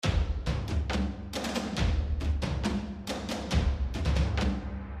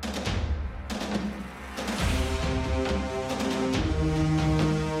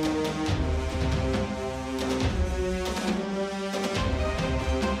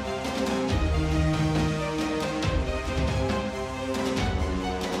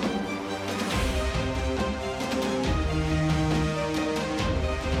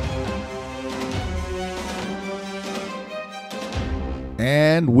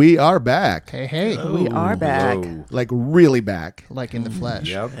And we are back. Hey, hey. Hello. We are back. Hello. Like really back. Like in the flesh.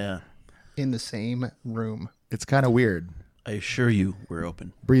 Yep. Yeah. In the same room. It's kind of weird. I assure you, we're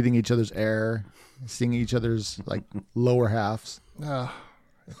open. Breathing each other's air, seeing each other's like lower halves.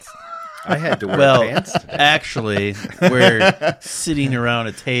 I had to wear Well, pants. actually, we're sitting around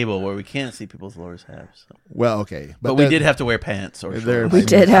a table where we can't see people's lower halves. So. Well, okay. But we did have to wear pants or They're- shorts. shorts. We We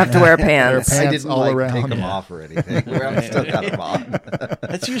did did. have have to wear pants. I Pants didn't all around. take them Yeah. off or anything. I've still got them on.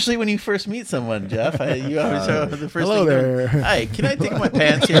 That's usually when you first meet someone, Jeff. You always the first Hello thing there. Hi, can I take my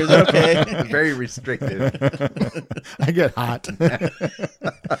pants here? Is that okay? Very restrictive. I get hot.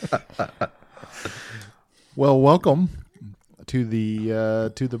 Well, welcome to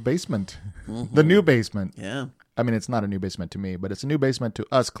the basement, the new basement. Yeah. I mean, it's not a new basement to me, but it's a new basement to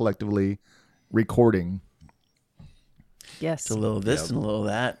us collectively recording. It's Yes. a little this and a little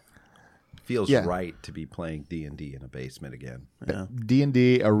that. Feels Yeah. right to be playing D&D in a basement again. Yeah.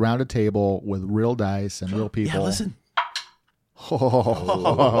 D&D around a table with real dice and real people. Yeah, listen.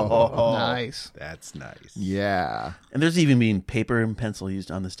 Nice. That's nice. Yeah, And there's even being paper and pencil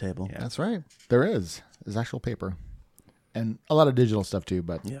used on this table. Yeah. That's right. there is. There's actual paper and a lot of digital stuff too.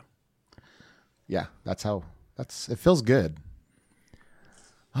 But Yeah. yeah, it feels good.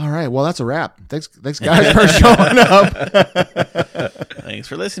 All right, well, that's a wrap. Thanks guys for showing up. Thanks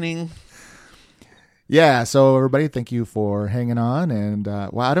for listening. Yeah, so everybody, thank you for hanging on. And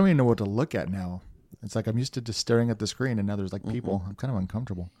well, I don't even know what to look at now. It's like I'm used to just staring at the screen, and now there's like people. I'm kind of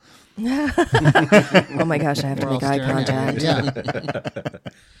uncomfortable. Oh my gosh, I have to We're all make eye staring at contact. you. Yeah.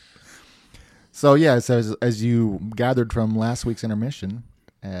 So yeah, so as you gathered from last week's intermission,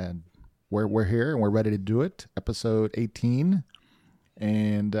 and we're here and we're ready to do it. Episode 18,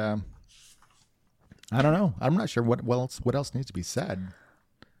 and I don't know. I'm not sure what else needs to be said.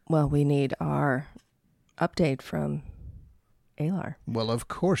 Well, we need our update from Alar. Well, of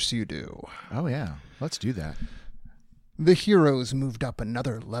course you do. Oh yeah, let's do that. The heroes moved up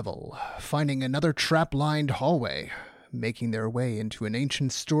another level, finding another trap-lined hallway. Making their way into an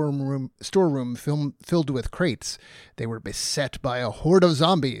ancient storeroom filled with crates, they were beset by a horde of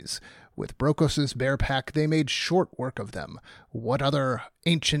zombies. With Brokos' bear pack, they made short work of them. What other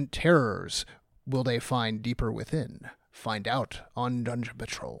ancient terrors will they find deeper within? Find out on Dungeon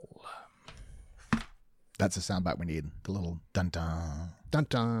Patrol. That's the soundbite we need. The little dun dun. Dun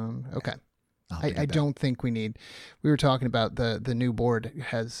dun. Okay. I'll I don't think we need. We were talking about the new board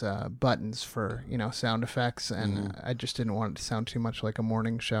has buttons for sound effects, and I just didn't want it to sound too much like a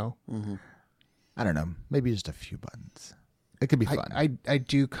morning show. I don't know. Maybe just a few buttons. It could be fun. I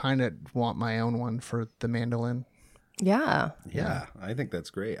do kind of want my own one for the mandolin. Yeah. Yeah, I think that's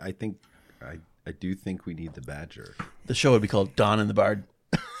great. I do think we need the badger. The show would be called Dawn in the Bard.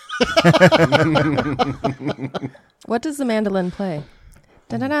 What does the mandolin play?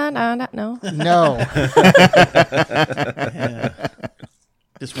 Da-da-da-da-da. No. No. Yeah.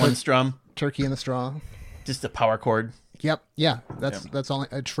 Just one strum. Turkey in the straw. Just a power chord. Yep. Yeah. That's only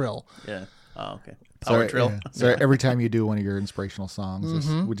a trill. Yeah. Oh, okay. Power drill. Yeah. So every time you do one of your inspirational songs,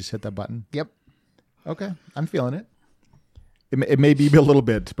 we just hit that button. Yep. Okay, I'm feeling it. It may be a little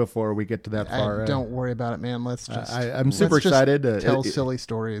bit before we get to that far. Don't worry about it, man. Let's just. I'm super let's just excited. Tell silly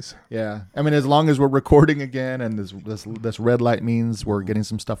stories. Yeah, I mean, as long as we're recording again, and this red light means we're getting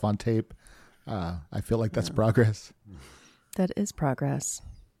some stuff on tape, I feel like that's progress. That is progress.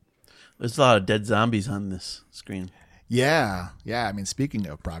 There's a lot of dead zombies on this screen. Yeah. I mean, speaking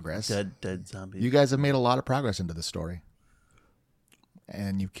of progress, Dead zombies. you guys have made a lot of progress into this story,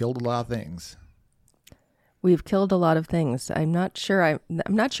 and you've killed a lot of things. We've killed a lot of things. I'm not sure. I'm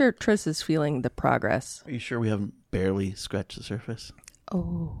not sure Triss is feeling the progress. Are you sure we haven't barely scratched the surface?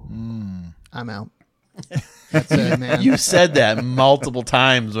 Oh. I'm out. That's it, man. You said that multiple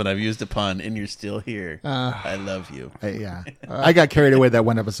times when I've used a pun, and you're still here. I love you. Yeah, I got carried away that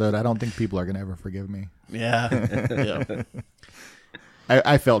one episode. I don't think people are gonna ever forgive me. Yeah. Yeah.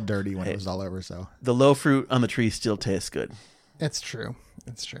 I felt dirty when it was all over. So The low fruit on the tree still tastes good. It's true.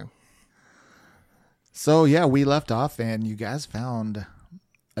 It's true. So yeah, we left off, and you guys found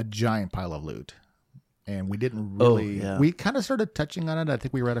a giant pile of loot, and we didn't really. yeah. We kind of started touching on it. I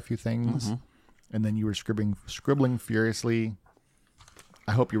think we read a few things, and then you were scribbling furiously.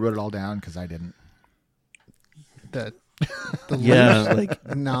 I hope you wrote it all down because I didn't. The Yeah, loot,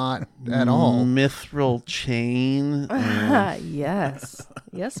 like not at all. mithril chain. Yes.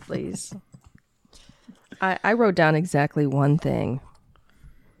 Yes, please. I wrote down exactly one thing.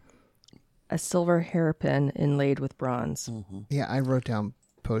 A silver hairpin inlaid with bronze. Yeah, I wrote down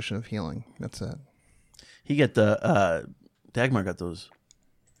potion of healing. That's it. He got the Dagmar got those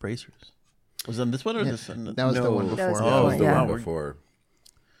bracers. Was it on this one or this one? That was the one That was before. the Oh, one, the yeah. one before.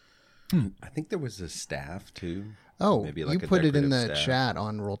 I think there was a staff too. Oh, Maybe you like a put it in the decorative staff. chat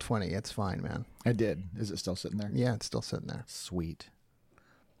on Roll20. It's fine, man. I did. Is it still sitting there? Yeah, it's still sitting there. Sweet.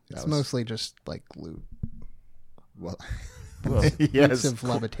 It's mostly just like loot. Well, Boots yes. of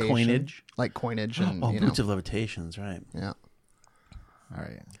levitation. Coinage? Like coinage and, Oh, you know. Boots of Levitations, right. Yeah. All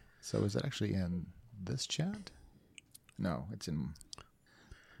right. So is it actually in this chat? No, it's in.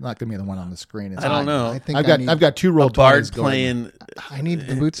 Not gonna be the one on the screen. It's I don't know. I think I've got two roll A bard 20s going. playing. I need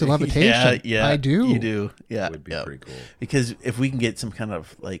the boots of levitation. Yeah, yeah. I do. You do. Yeah. Would be yeah. pretty cool. Because if we can get some kind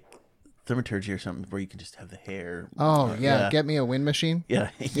of like thaumaturgy or something where you can just have the hair. Oh, yeah. Yeah. Get me a wind machine. Yeah.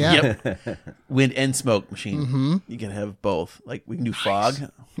 Yeah. Yep. Wind and smoke machine. Mm-hmm. You can have both. Like we can do fog.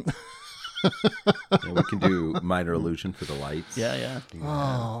 Yeah, we can do minor illusion for the lights. Yeah, yeah.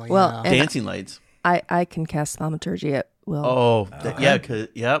 Oh, yeah. Well, and Dancing lights. I can cast thaumaturgy at will. Oh, yeah.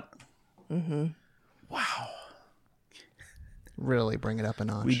 Yep. Really bring it up a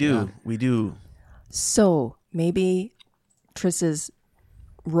notch. We do. Yeah. We do. So maybe Triss's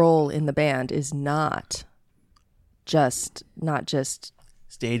role in the band is not just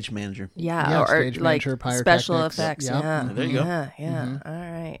Stage manager. Yeah, or stage like manager, special pyrotechnics. effects. Yep. Yeah, There you go. Yeah. All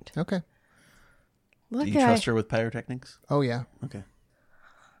right. Okay. Look, Do you trust her with pyrotechnics? Oh, yeah. Okay.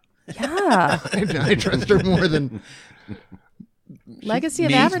 Yeah. I trust her more than... Legacy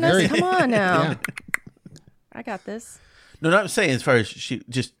of Me? Avernus. Very- Come on now. Yeah. I got this. No, not saying as far as she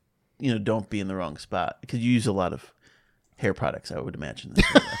just don't be in the wrong spot because you use a lot of hair products. I would imagine.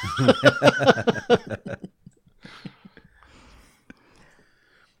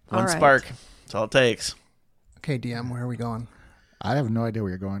 One All right. spark. That's all it takes. Okay, DM, where are we going? I have no idea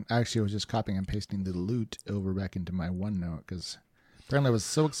where you're going. Actually, I was just copying and pasting the loot over back into my OneNote because apparently I was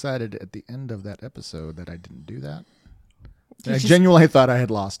so excited at the end of that episode that I didn't do that. I genuinely thought I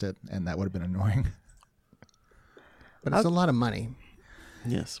had lost it, and that would have been annoying. But it's a lot of money.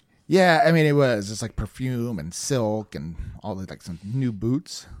 Yes. Yeah, I mean, it was just like perfume and silk and all the like some new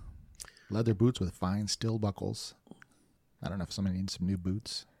boots, leather boots with fine steel buckles. I don't know if somebody needs some new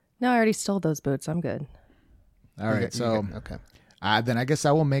boots. No, I already stole those boots. I'm good. All right, so Okay. then I guess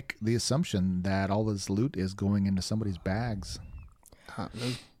I will make the assumption that all this loot is going into somebody's bags.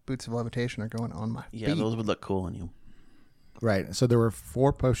 Those boots of levitation are going on my Yeah, feet. those would look cool on you. Right. So there were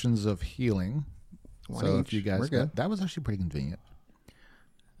 4 potions of healing. One so each. if you guys We're good. that was actually pretty convenient.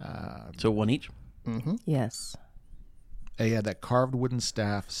 So one each. Yes. He had that carved wooden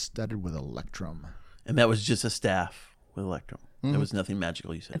staff studded with electrum. And that was just a staff with electrum. There was nothing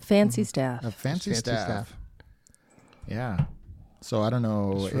magical, you A said. fancy staff. A fancy, Fancy staff. staff. Yeah. So I don't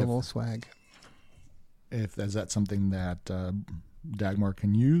know Just for a little swag. if is that something that Dagmar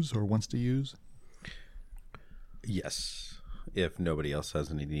can use or wants to use. Yes. If nobody else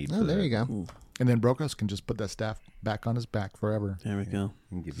has any need Oh, for there that. you go. And then Brokos can just put that staff back on his back forever. There we go.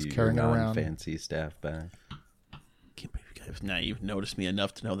 And give Just you carrying it your around. fancy staff back. Can't believe you guys. Now you've noticed me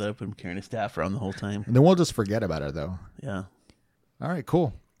enough to know that I've been carrying a staff around the whole time. And then we'll just forget about it, though. Yeah. All right,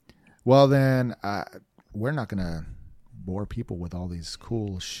 cool. Well, then we're not going to bore people with all these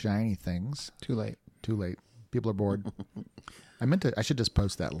cool, shiny things. Too late. Too late. People are bored. I should just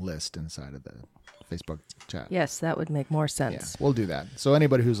post that list inside of the Facebook chat. Yes, that would make more Yeah, sense. we'll do that. So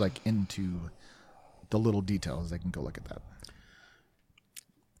anybody who's like into the little details, they can go look at that.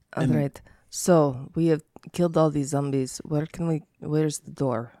 All right. So we have killed all these zombies. Where's the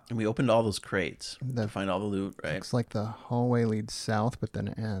door? And we opened all those crates to The- find all the loot, right? Looks like the hallway leads south, but then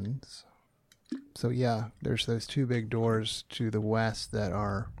ends. So yeah, there's those 2 big doors to the west that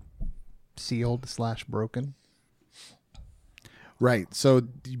are sealed / broken. Right. So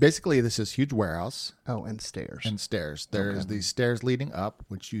basically, this is huge warehouse Oh, and stairs. and stairs. There's these stairs leading up,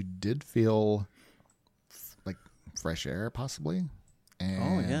 which you did feel like fresh air, possibly. And,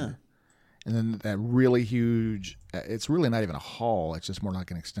 Oh, yeah. And then that really huge. It's really not even a hall. It's just more like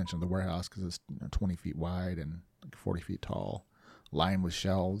an extension of the warehouse because it's 20 feet wide and like 40 feet tall, lined with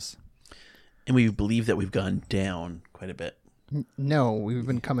shelves. And we believe that we've gone down quite a bit. No, we've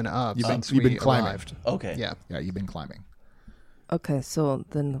been coming up since you've we been climbing. arrived. Okay. Yeah. Yeah, you've been climbing. Okay, so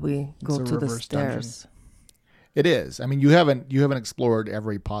then we go a to the reverse dungeon. stairs. It is. I mean, you haven't explored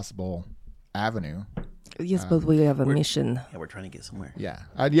every possible avenue. Yes, but we have a mission. Yeah, we're trying to get somewhere. Yeah.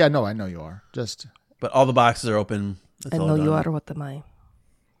 Yeah. No, I know you are. Just But all the boxes are open. That's I all know done. you are. What am I?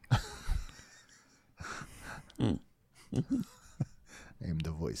 I am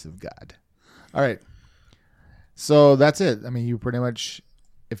the voice of God. All right. So that's it. I mean, you pretty much,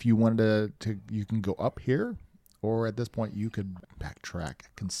 if you wanted to you can go up here, or at this point, you could backtrack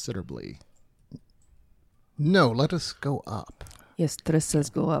considerably. No, let us go up. Yes, Triss says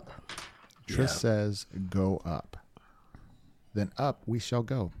go up. Triss says, go up. Then up we shall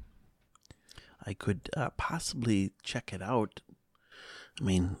go. I could possibly check it out. I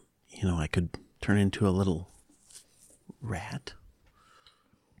mean, I could turn into a little rat.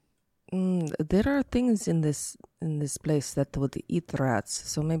 There are things in this place that would eat rats,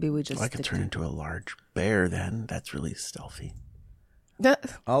 so maybe we just. I could turn into a large bear. Then that's really stealthy.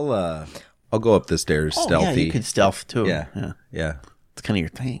 I'll go up the stairs stealthy. Yeah, you could stealth too. Yeah. It's kind of your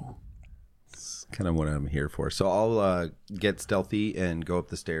thing. It's kind of what I'm here for. So I'll get stealthy and go up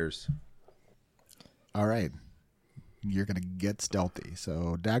the stairs. All right. You're going to get stealthy.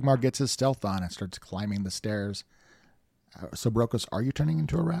 So Dagmar gets his stealth on and starts climbing the stairs. So Brokos, are you turning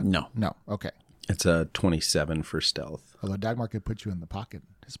into a rat? No. No. Okay. It's a 27 for stealth. Although Dagmar could put you in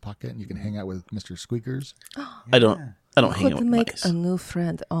his pocket, and you can hang out with Mr. Squeakers. I don't hang out Could with make mice. a new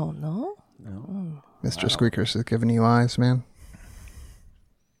friend. Oh no. Mr. Squeakers is giving you eyes, man.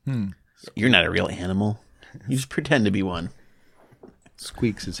 You're not a real animal. You just pretend to be one.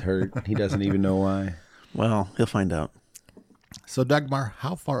 Squeaks is hurt. He doesn't even know why. Well, he'll find out. So Dagmar,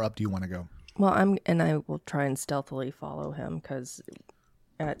 how far up do you want to go? Well, I will try and stealthily follow him because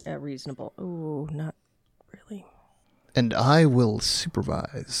at reasonable. Ooh, not really. And I will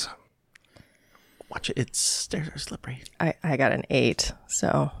supervise. Watch it. Its stairs are slippery. I got an 8,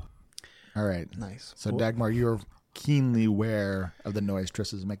 so. All right. Nice. So Dagmar, you're keenly aware of the noise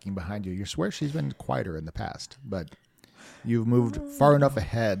Triss is making behind you. You swear she's been quieter in the past, but you've moved far enough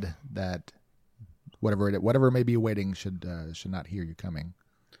ahead that whatever may be waiting should not hear you coming.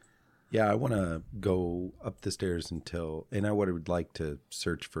 Yeah, I want to go up the stairs and I would like to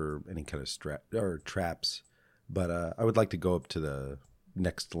search for any kind of traps, but I would like to go up to the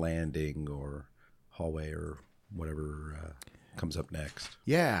next landing or hallway or whatever comes up next.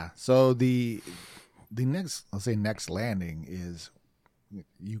 Yeah. So the next, let's say next landing is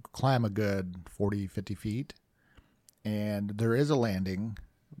you climb a good 40, 50 feet, and there is a landing,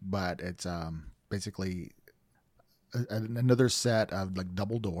 but it's basically another set of like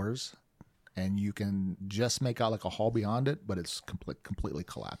double doors, and you can just make out like a hall beyond it, but it's completely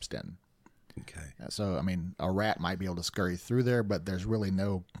collapsed in. Okay. So, I mean, a rat might be able to scurry through there, but there's really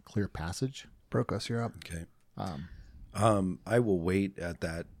no clear passage. Brokos, you're up. Okay. I will wait at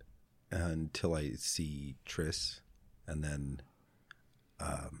that until I see Triss, and then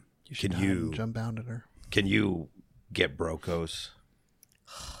Jump out at her. can you get Brokos?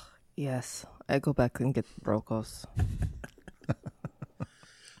 Yes, I go back and get Brokos.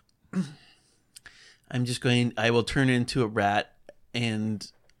 I will turn into a rat,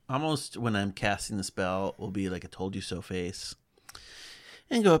 and almost when I'm casting the spell will be like a told you so face,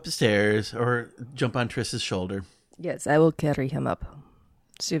 and go up the stairs or jump on Triss's shoulder. Yes, I will carry him up.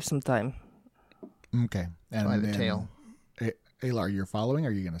 Save some time. Okay. And By the then, tail. Aylar, you're following, or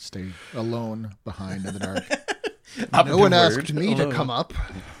are you going to stay alone behind in the dark? No one asked me to come up.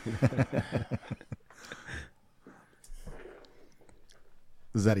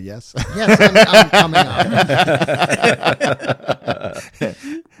 Is that a yes? Yes, I'm coming up.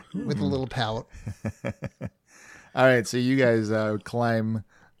 With a little pout. All right, so you guys climb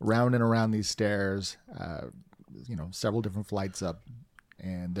round and around these stairs, several different flights up,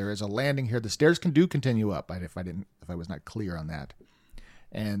 and there is a landing here. The stairs do continue up. If I was not clear on that,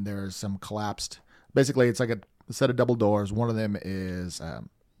 and there's some collapsed. Basically, it's like a set of double doors. One of them is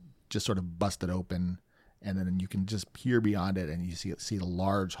just sort of busted open, and then you can just peer beyond it, and you see a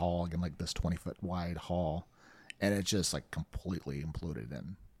large hall, again, like this 20-foot wide hall, and it's just like completely imploded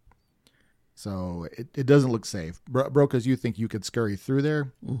in. So it doesn't look safe. Brokos, you think you could scurry through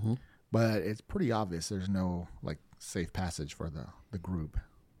there, but it's pretty obvious there's no like safe passage for the group.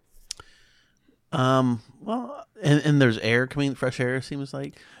 Well, and there's air coming, fresh air, seems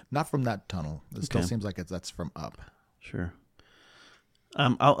like. Not from that tunnel. It still seems like that's from up. Sure.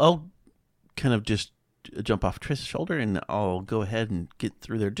 I'll kind of just jump off Triss's shoulder, and I'll go ahead and get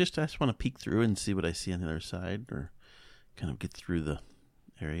through there. I just want to peek through and see what I see on the other side, or kind of get through the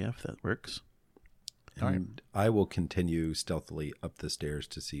area, if that works. And I will continue stealthily up the stairs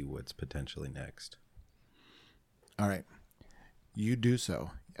to see what's potentially next. All right. You do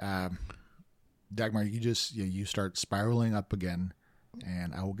so. Dagmar, you start spiraling up again,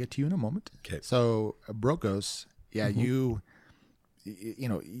 and I will get to you in a moment. Okay. So, Brokos, you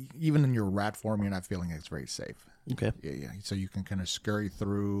even in your rat form, you're not feeling it's very safe. Okay. Yeah. So you can kind of scurry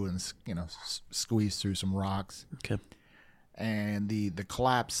through and, squeeze through some rocks. Okay. And the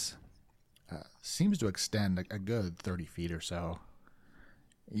collapse seems to extend a good 30 feet or so.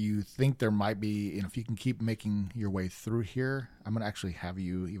 You think there might be, if you can keep making your way through here, I'm going to actually have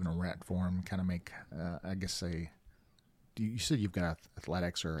you, even in rat form, kind of make, you said you've got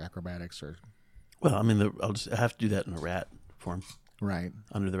athletics or acrobatics or... Well, I mean, I have to do that in a rat form. Right.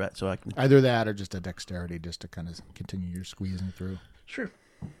 under the rat, so I can. Either that or just a dexterity just to kind of continue your squeezing through. Sure.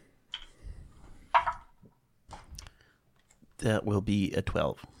 That will be a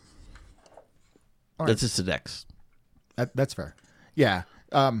 12. All right. That's just a dex. That's fair. Yeah.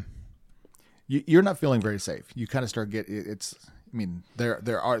 You're not feeling very safe. You kind of start it's. I mean,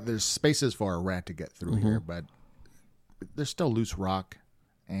 there's spaces for a rat to get through here, but there's still loose rock,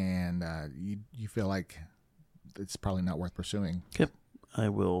 and you feel like it's probably not worth pursuing. Okay. I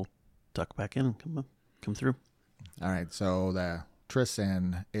will tuck back in and come through. All right. So the Triss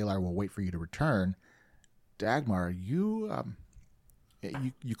and Alar will wait for you to return. Dagmar, you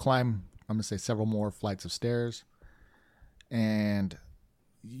climb. I'm gonna say several more flights of stairs, and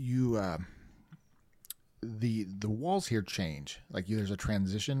you. The walls here change. Like there's a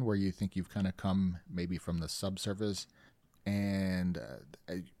transition where you think you've kind of come maybe from the subsurface, and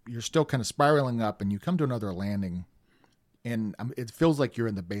you're still kind of spiraling up, and you come to another landing, and it feels like you're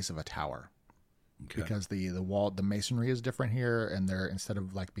in the base of a tower, because the wall, the masonry is different here, and they're, instead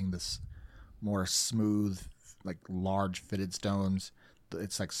of like being this more smooth, like large fitted stones,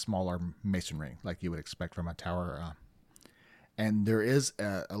 it's like smaller masonry, like you would expect from a tower, and there is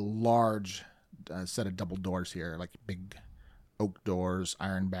a large set of double doors here, like big oak doors,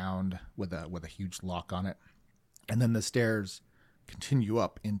 iron bound, with a huge lock on it. And then the stairs continue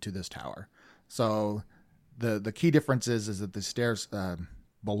up into this tower. So the key difference is that the stairs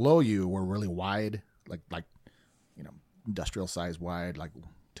below you were really wide, like industrial size wide, like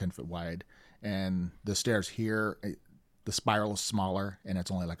 10-foot wide. And the stairs here, the spiral is smaller, and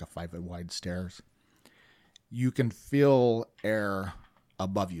it's only like a 5-foot wide stairs. You can feel air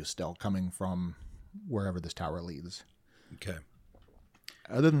above you still coming from wherever this tower leads. Okay.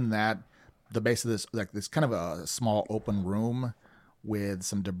 Other than that, the base of this kind of a small open room with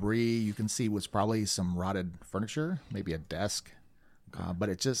some debris. You can see was probably some rotted furniture, maybe a desk. But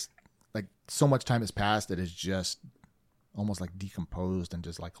it just, like, so much time has passed, it is just almost like decomposed and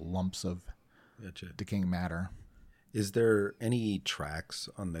just like lumps of decaying matter. Is there any tracks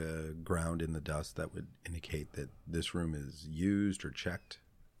on the ground in the dust that would indicate that this room is used or checked?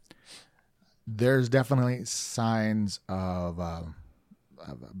 There's definitely signs of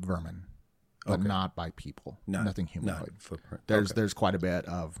vermin, but not by people. Nothing humanoid. Not footprint. There's quite a bit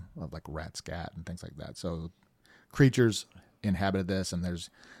of like rat scat and things like that. So creatures inhabited this, and there's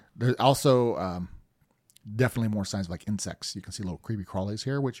also definitely more signs of like insects. You can see little creepy crawlies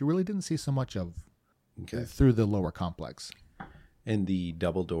here, which you really didn't see so much of through the lower complex. And the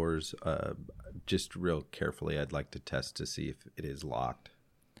double doors, just real carefully, I'd like to test to see if it is locked.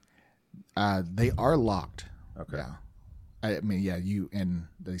 They are locked. Okay. Yeah. I mean, yeah, and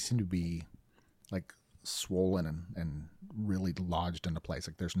they seem to be like swollen and really lodged into place.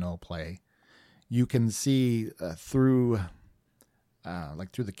 Like there's no play. You can see through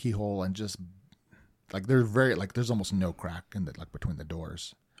the keyhole, and just like there's almost no crack in between the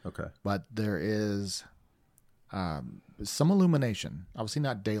doors. Okay. But there is some illumination. Obviously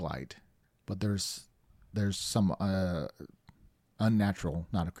not daylight, but there's some unnatural,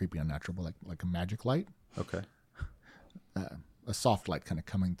 not a creepy unnatural, but like a magic light. Okay. A soft light kind of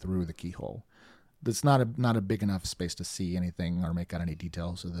coming through the keyhole. It's not a big enough space to see anything or make out any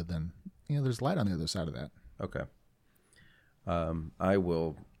details other than there's light on the other side of that. Okay. I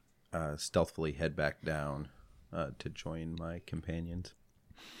will stealthily head back down to join my companions.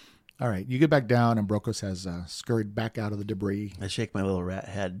 All right, you get back down, and Brokos has scurried back out of the debris. I shake my little rat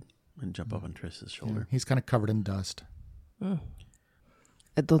head and jump up on Triss's shoulder. He's kind of covered in dust. I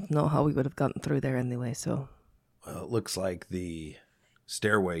don't know how we would have gotten through there anyway, so... Well, it looks like the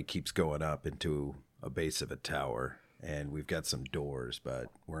stairway keeps going up into a base of a tower, and we've got some doors, but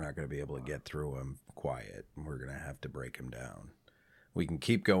we're not going to be able to get through them quiet. We're going to have to break them down. We can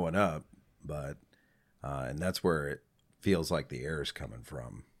keep going up, but and that's where it feels like the air is coming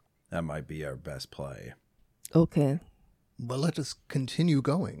from. That might be our best play. Okay. Well, let us continue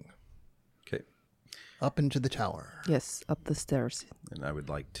going. Okay. Up into the tower. Yes, up the stairs. And I would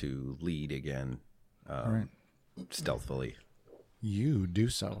like to lead again, All right. stealthily. You do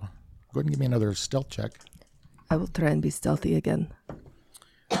so. Go ahead and give me another stealth check. I will try and be stealthy again.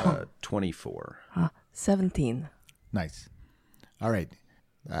 24. 17. Nice. All right.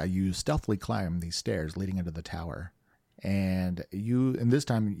 You stealthily climb these stairs leading into the tower. And this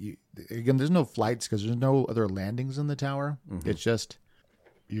time, again, there's no flights because there's no other landings in the tower. Mm-hmm. It's just,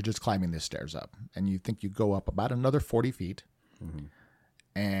 you're just climbing these stairs up. And you think you go up about another 40 feet. Mm-hmm.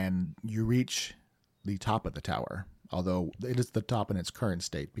 And you reach the top of the tower. Although it is the top in its current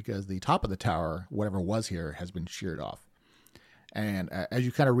state, because the top of the tower, whatever was here, has been sheared off. And as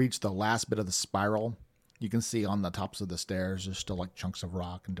you kind of reach the last bit of the spiral, You can see on the tops of the stairs, there's still like chunks of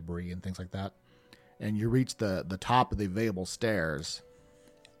rock and debris and things like that. And you reach the top of the available stairs,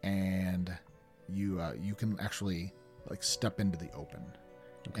 and you can actually like step into the open.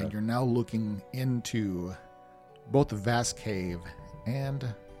 Okay. And you're now looking into both a vast cave and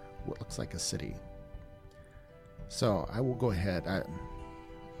what looks like a city. So I will go ahead. I don't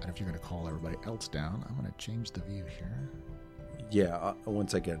know if you're going to call everybody else down. I'm going to change the view here. Yeah,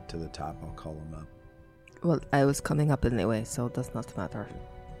 once I get to the top, I'll call them up. Well, I was coming up anyway, so it does not matter.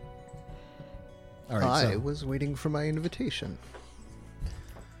 All right, I was waiting for my invitation.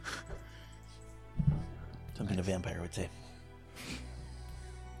 Something a vampire would say.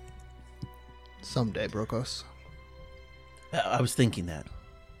 Someday, Brokos. I was thinking that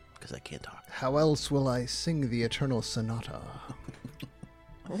because I can't talk. How else will I sing the Eternal Sonata?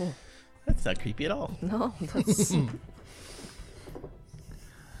 Oh, That's not creepy at all. no, that's...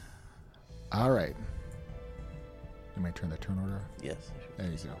 All right. You might turn the turn order. Yes. There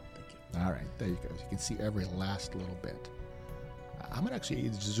you go. Thank you. All right, there you go. You can see every last little bit. I'm gonna actually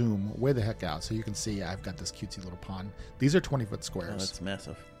zoom way the heck out so you can see I've got this cutesy little pond. These are 20-foot Oh, squares. that's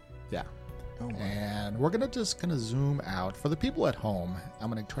massive. Yeah. Oh, my. And we're gonna just kind of zoom out. For the people at home, I'm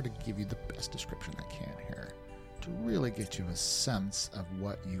gonna try to give you the best description I can here to really get you a sense of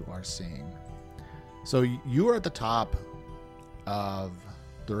what you are seeing. So you are at the top of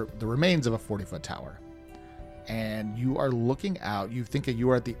the remains of a 40-foot tower, and you are looking out. You think that you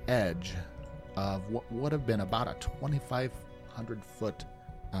are at the edge of what would have been about a 2,500-foot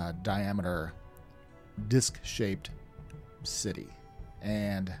diameter disc-shaped city,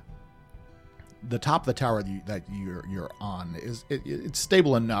 and the top of the tower that you're on it's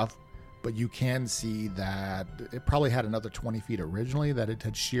stable enough, but you can see that it probably had another 20 feet originally that it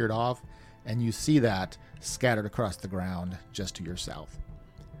had sheared off, and you see that scattered across the ground just to your south.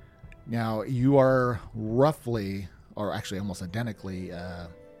 Now you are roughly, or actually almost identically,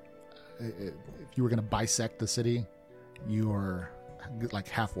 if you were going to bisect the city, you are like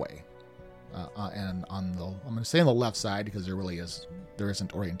halfway. And on the, I'm going to say on the left side because there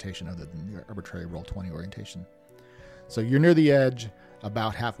isn't orientation other than your arbitrary Roll20 orientation. So you're near the edge,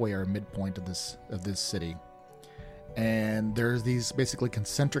 about halfway or midpoint of this city, and there's these basically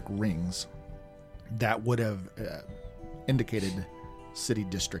concentric rings that would have indicated city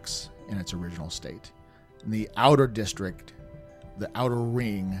districts in its original state. In the outer district, the outer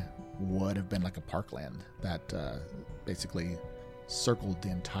ring would have been like a parkland that basically circled the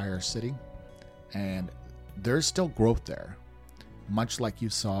entire city. And there's still growth there, much like you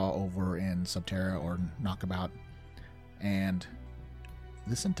saw over in Subterra or Knockabout. And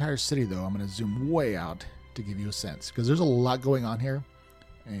this entire city, though, I'm going to zoom way out to give you a sense, because there's a lot going on here.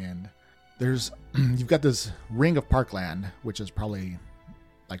 And there's you've got this ring of parkland, which is probably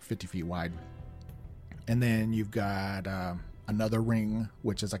like 50 feet wide. And then you've got another ring,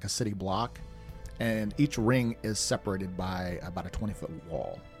 which is like a city block. And each ring is separated by about a 20-foot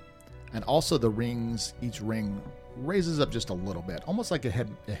wall. And also the rings, each ring raises up just a little bit, almost like it had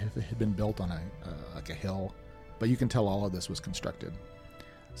been built on like a hill. But you can tell all of this was constructed.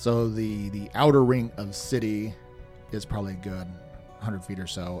 So the outer ring of city is probably good 100 feet or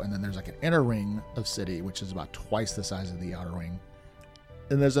so. And then there's like an inner ring of city, which is about twice the size of the outer ring.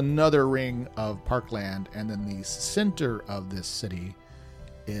 And there's another ring of parkland. And then the center of this city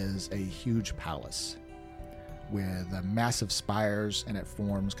is a huge palace with massive spires, and it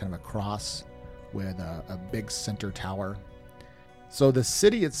forms kind of a cross with a big center tower. So the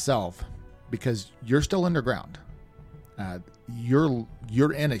city itself, because you're still underground,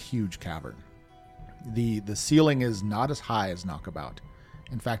 you're in a huge cavern. The ceiling is not as high as Knockabout.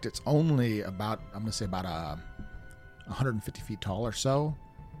 In fact, it's only about, I'm going to say about 150 feet tall or so,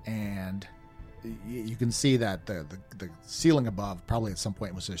 and you can see that the ceiling above probably at some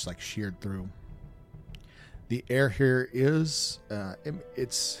point was just like sheared through. The air here is,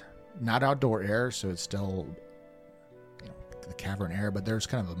 it's not outdoor air, so it's still the cavern air, but there's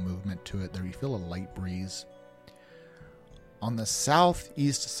kind of a movement to it. There you feel a light breeze. On the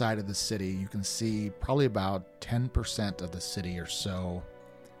southeast side of the city, you can see probably about 10% of the city or so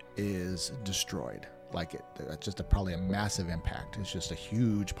is destroyed. Like it's just probably a massive impact. It's just a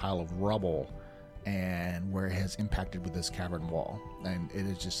huge pile of rubble, and where it has impacted with this cavern wall, and it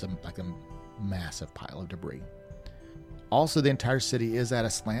is just like a massive pile of debris. Also, the entire city is at a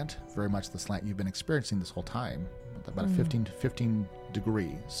slant, very much the slant you've been experiencing this whole time, about a 15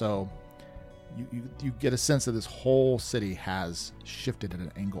 degree. So you get a sense that this whole city has shifted at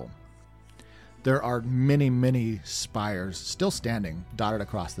an angle. There are many spires still standing dotted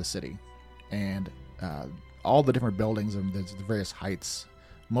across the city, and all the different buildings and the various heights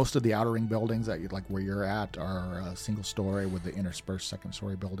Most of the outer ring buildings that like where you're at are single story with the interspersed second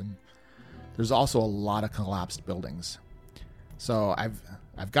story building. There's also a lot of collapsed buildings. So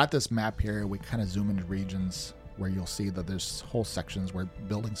I've got this map here. We kind of zoom into regions where you'll see that there's whole sections where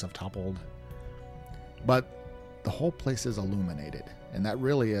buildings have toppled. But the whole place is illuminated, and that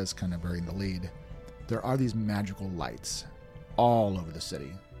really is kind of bearing the lead. There are these magical lights all over the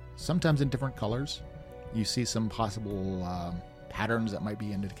city, sometimes in different colors. You see some possible patterns that might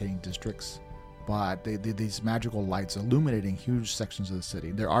be indicating districts, but these magical lights illuminating huge sections of the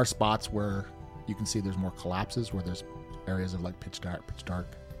city. There are spots where you can see there's more collapses, where there's areas of like pitch dark.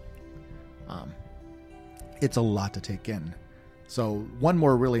 It's a lot to take in. So one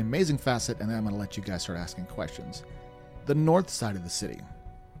more really amazing facet, and then I'm going to let you guys start asking questions. The north side of the city,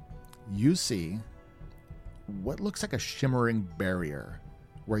 you see what looks like a shimmering barrier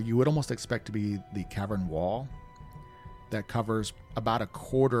where you would almost expect to be the cavern wall that covers about a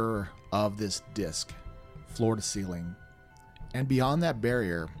quarter of this disc, floor to ceiling. And beyond that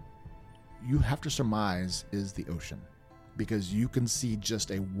barrier, you have to surmise is the ocean, because you can see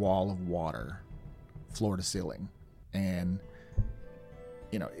just a wall of water, floor to ceiling. And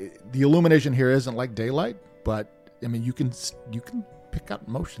the illumination here isn't like daylight, but I mean, you can pick up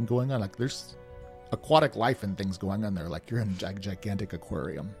motion going on. Like there's aquatic life and things going on there. Like you're in a gigantic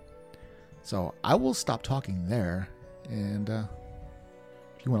aquarium. So I will stop talking there. And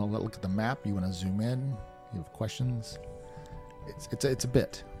if you want to look at the map, you want to zoom in, you have questions. It's a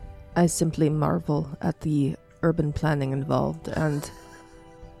bit. I simply marvel at the urban planning involved and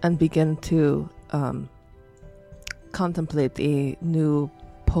begin to contemplate a new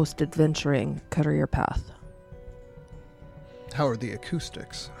post-adventuring career path. How are the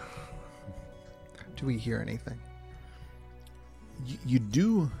acoustics? Do we hear anything? You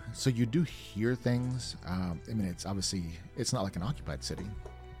do hear things. I mean, it's not like an occupied city.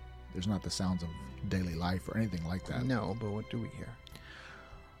 There's not the sounds of daily life or anything like that. No, but what do we hear?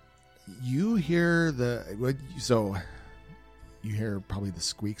 You hear you hear probably the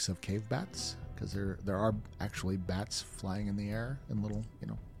squeaks of cave bats, because there are actually bats flying in the air and little,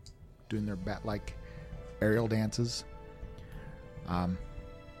 doing their bat-like aerial dances.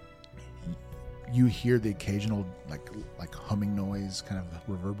 You hear the occasional like humming noise kind of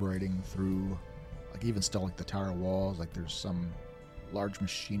reverberating through, like even still like the tower walls, like there's some large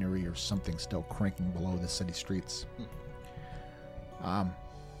machinery or something still cranking below the city streets.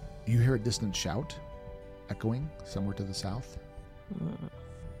 You hear a distant shout echoing somewhere to the south.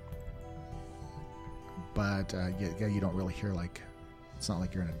 But you don't really hear it's not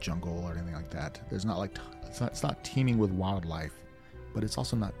like you're in a jungle or anything like that. There's not it's not teeming with wildlife, but it's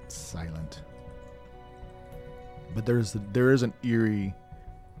also not silent. But there is an eerie,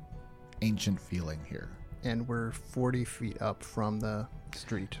 ancient feeling here. And we're 40 feet up from the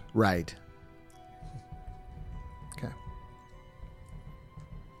street. Right. Okay.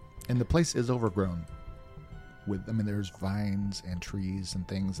 And the place is overgrown. There's vines and trees and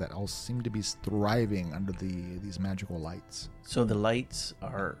things that all seem to be thriving under these magical lights. So the lights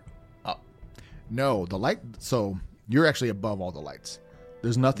are up. No, the light. So you're actually above all the lights.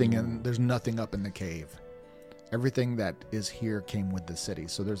 There's nothing there's nothing up in the cave. Everything that is here came with the city.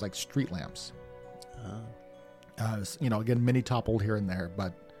 So there's like street lamps. Again, many toppled here and there,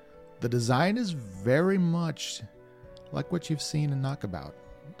 but the design is very much like what you've seen in Knockabout.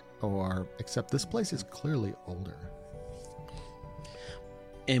 Except this place is clearly older.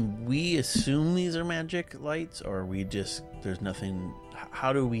 And we assume these are magic lights, or there's nothing.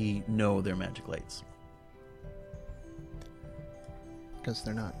 How do we know they're magic lights? Because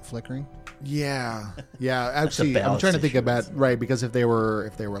they're not flickering. Yeah. Actually, I'm trying to think about because if they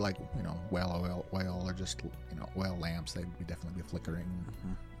were like whale or just oil lamps, they'd definitely be flickering.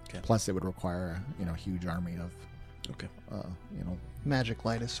 Mm-hmm. Okay. Plus, it would require a huge army of. Okay. Magic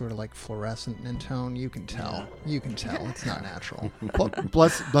light is sort of like fluorescent in tone. You can tell. Yeah. You can tell. It's not natural.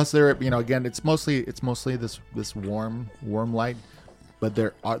 Plus, there. Again, it's mostly this warm light, but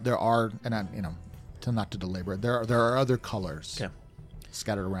there are, and not to belabor it, there are other colors. Okay.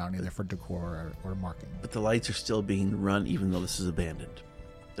 Scattered around either for decor or marking. But the lights are still being run, even though this is abandoned,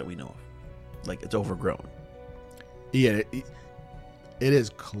 that we know of. Like it's overgrown. Yeah, it is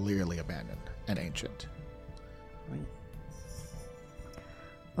clearly abandoned and ancient.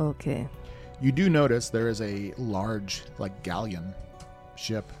 Okay. You do notice there is a large, galleon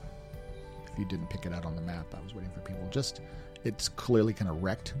ship. If you didn't pick it out on the map, I was waiting for people. It's clearly kind of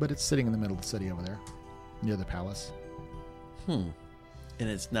wrecked, but it's sitting in the middle of the city over there, near the palace. And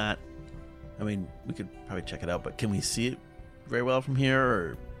it's not. We could probably check it out, but can we see it very well from here,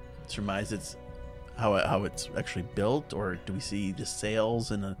 or surmise it's how it's actually built, or do we see just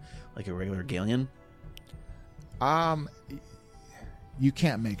sails and like a regular galleon? You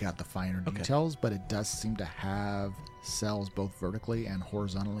can't make out the finer details, but it does seem to have cells both vertically and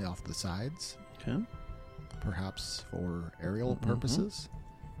horizontally off the sides, Okay. perhaps for aerial purposes.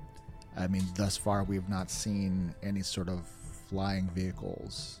 I mean, thus far we have not seen any sort of flying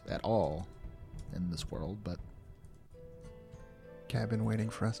vehicles at all in this world, but Okay, I've been waiting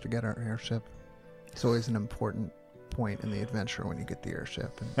for us to get our airship. It's always an important point in the adventure when you get the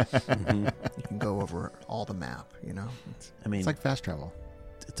airship, and you can go over all the map. You know, I mean, it's like fast travel.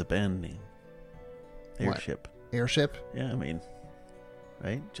 it's a band name. What? Airship. airship. Yeah, I mean,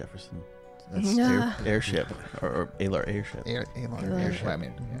 right? Jefferson That's Yeah. Airship or Alar Airship. Airship. I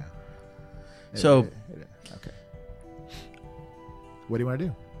mean, yeah. So- Okay. What do you want to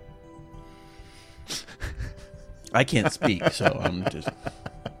do? I can't speak, so I'm just.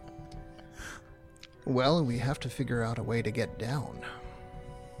 Well, we have to figure out a way to get down.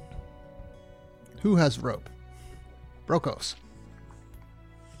 Who has rope? Brokos.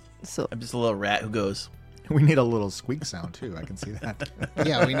 So I'm just a little rat who goes. We need a little squeak sound too. I can see that.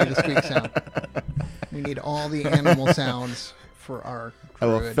 Yeah, we need a squeak sound. We need all the animal sounds for our I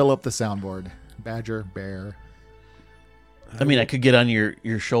will druid. fill up the soundboard. Badger, bear. I mean, I could get on your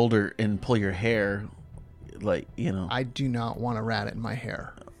shoulder and pull your hair, like I do not want a rat in my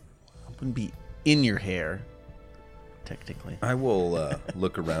hair. wouldn't be in your hair, technically. I will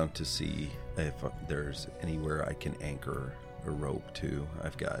look around to see if there's anywhere I can anchor a rope to.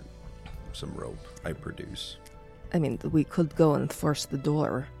 I've got some rope I produce. I mean, we could go and force the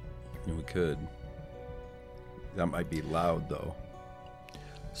door. And we could. That might be loud, though.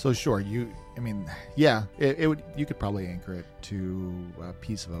 So sure, yeah, it would. You could probably anchor it to a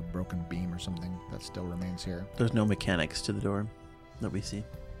piece of a broken beam or something that still remains here. There's no mechanics to the door that we see.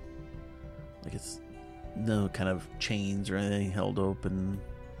 Like it's no kind of chains or anything held open.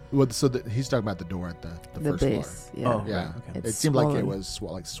 Well, so he's talking about the door at the The first base. floor. Yeah. Oh, Yeah, right, okay. it It's seemed like it swollen. was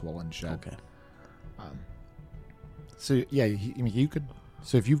swollen shut. Okay. So yeah, you could.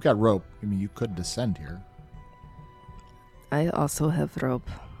 So if you've got rope, you could descend here. I also have rope.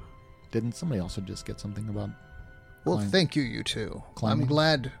 Didn't somebody also just get something about? Well, Climb. thank you, you two. Climbing? I'm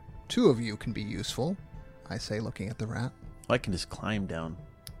glad two of you can be useful, I say, looking at the rat. Well, I can just climb down.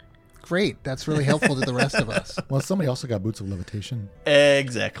 Great. That's really helpful to the rest of us. Well, somebody also got boots of levitation.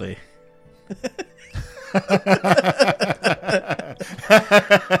 Exactly.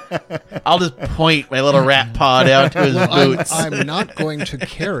 I'll just point my little rat paw down to his boots. I'm not going to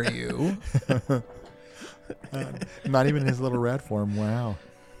carry you. Not even his little rat form. Wow.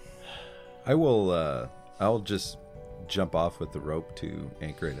 I will. I'll just jump off with the rope to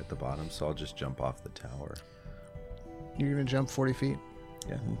anchor it at the bottom. So I'll just jump off the tower. You're going to jump 40 feet?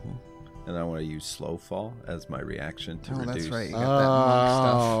 Yeah. And I want to use slow fall as my reaction to Oh, reduce. that's right. You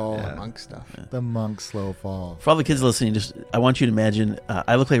got Oh. that monk stuff. Yeah. The monk slow fall. For all the kids listening, I want you to imagine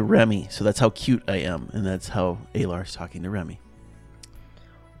I look like Remy, so that's how cute I am, and that's how Alar's talking to Remy.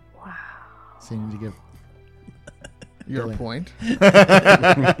 So you need to give. Your Really? point.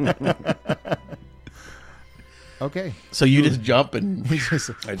 Okay. So you just jump and He just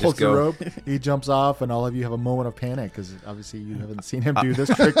I just pulls the go. rope. He jumps off, and all of you have a moment of panic because obviously you haven't seen him do this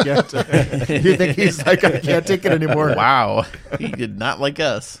trick yet. You think he's like, I can't take it anymore. wow, he did not like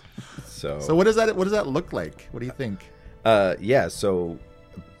us. So what does that? What does that look like? What do you think? Yeah. So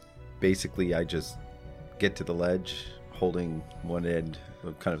basically, I just get to the ledge, holding one end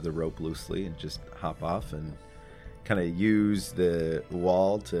of kind of the rope loosely, and just hop off and kind of use the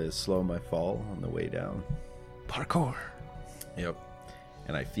wall to slow my fall on the way down. Parkour. Yep.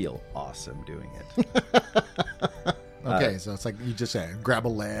 And I feel awesome doing it. Okay, so it's like you just grab a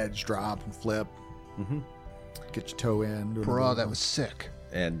ledge, drop, and flip. Get your toe in. do a Bro, little- that was sick.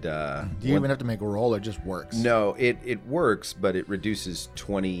 And Do you even have to make a roll, or it just works? no, it works, but it reduces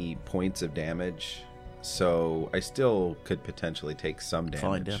 20 points of damage. So I still could potentially take some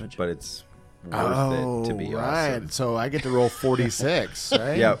Falling damage, damage. but it's worth it to be right. awesome. So I get to roll 46,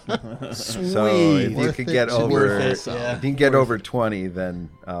 right? Yep. Sweet. So if you Worth could it get to be over, worth it. if you can get over 20, then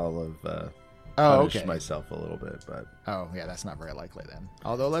I'll have punished okay. myself a little bit. But Oh, yeah, that's not very likely then.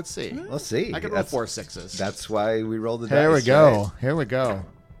 Although, let's see. let's see. I can roll That's- 4 6s. That's why we rolled the dice. Here we go. right? Here we go.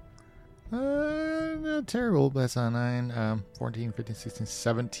 Not terrible, but that's on 9, 14, 15, 16,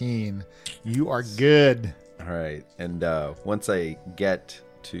 17. You are good. All right. And once I get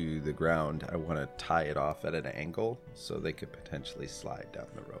to the ground, I want to tie it off at an angle so they could potentially slide down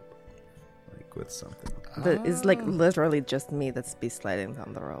the rope, like with something. It's like literally just me that's be sliding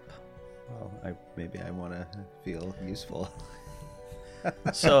down the rope. Well, maybe I want to feel useful.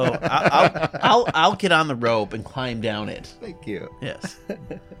 So I'll get on the rope and climb down it. Thank you. Yes.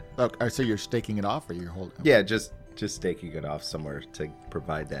 Okay, so you're staking it off, or you're holding? Yeah, just staking it off somewhere to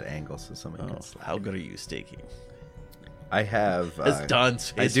provide that angle so someone Oh, can slide. how good are you staking? I have. That's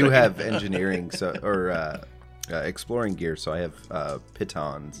Don's I face do right have now. engineering, exploring gear, so I have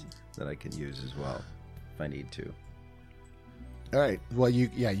pitons that I can use as well if I need to. All right. Well, you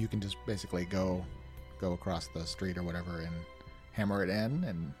can just basically go across the street or whatever and hammer it in.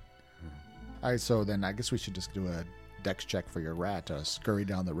 And all right, so then I guess we should just do a dex check for your rat to scurry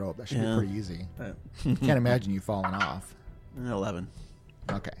down the rope. That should Yeah. be pretty easy. Can't imagine you falling off. 11.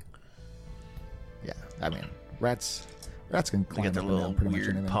 Okay. Yeah, I mean, rats can They climb got up their and little down pretty much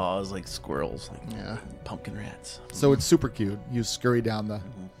weird anything. paws like squirrels, like Yeah. pumpkin rats. So it's super cute. You scurry down the It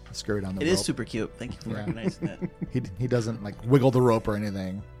rope. is super cute. Thank you for Yeah. recognizing that. He doesn't like wiggle the rope or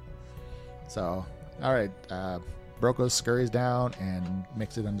anything. So, all right, Broko scurries down and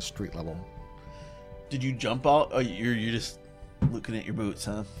makes it on the street level. Did you jump out? Oh, you're just looking at your boots,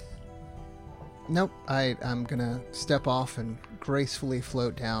 huh? Nope. I'm gonna step off and gracefully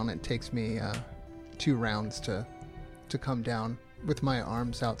float down. It takes me 2 rounds to come down with my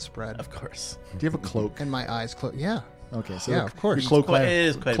arms outspread Of course. Do you have a cloak? and my eyes closed. Yeah. Okay, so Yeah, of course. Your cloak, It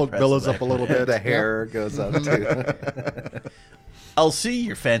is quite cloak impressive, billows up a actually. little bit. The hair goes up too. I'll see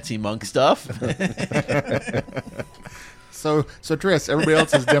your fancy monk stuff. So Tris, everybody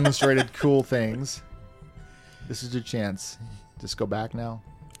else has demonstrated cool things. This is your chance. Just go back now.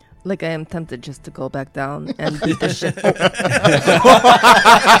 Like I am tempted just to go back down and beat the shit. Okay.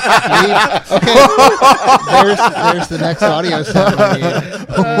 There's the next audio sound we need.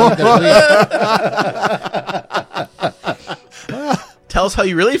 Tell us how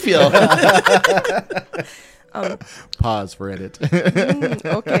you really feel. Pause for edit.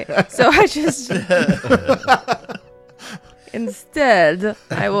 Okay, so I just instead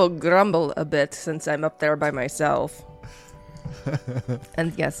I will grumble a bit since I'm up there by myself.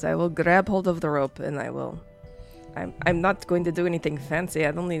 And yes, I will grab hold of the rope and I'm not going to do anything fancy.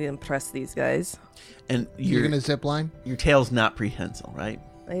 I don't need to impress these guys. And You're gonna zip line? your tail's not prehensile, right?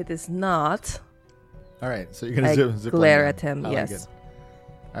 It is not. All right, so you're gonna I zip glare line at him, down. I like yes. it.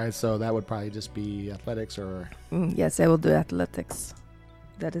 All right, so that would probably just be athletics or Yes, I will do athletics.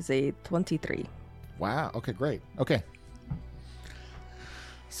 That is a 23. wow. Okay, great. Okay.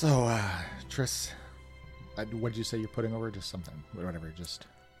 So Tris, what did you say you're putting over? Just something, whatever. Just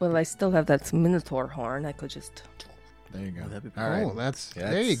Well, I still have that minotaur horn. I could just. there you go. that'd be All right. Oh,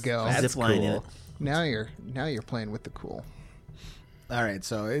 there you go. That's Zip line in cool. it. Now you're playing with the cool. All right,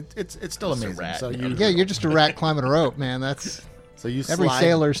 so it's still It's a amazing. rat. So you Yeah, you're just a rat climbing a rope, man. That's every slide,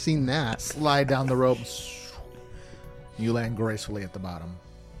 sailor's seen that. slide down the rope. You land gracefully at the bottom.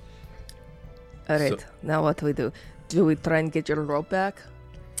 All right, now what do we do? Do we try and get your rope back?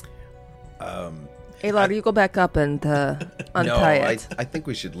 Aylar, you go back up and untie No, it. I think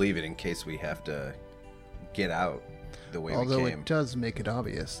we should leave it in case we have to get out the way Although we came. it does make it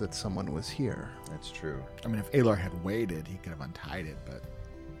obvious that someone was here. That's true. I mean, if Alar had waited, he could have untied it, but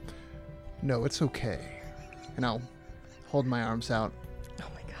No, it's okay. And I'll hold my arms out, Oh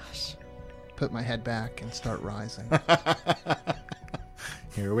my gosh. put my head back, and start rising.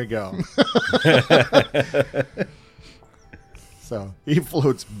 here we go. So he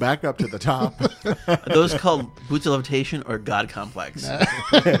floats back up to the top. Are those called boots of levitation or god complex?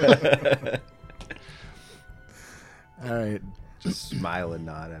 All right. Just smile and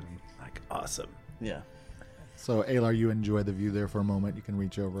nod at him. Like, awesome. Yeah. So Alar, you enjoy the view there for a moment. You can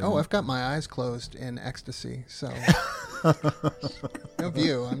reach over. Oh, and- I've got my eyes closed in ecstasy, so no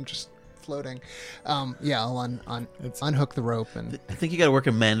view. I'm just floating. Yeah, I'll unhook the rope and. I think you got to work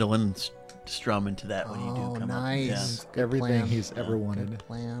a mandolin strum into that when you do Oh, come nice. up. Good everything plan. he's ever Good wanted.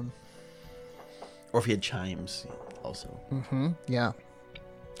 plan. Yeah. Or if you had chimes, also. Mm-hmm. Yeah.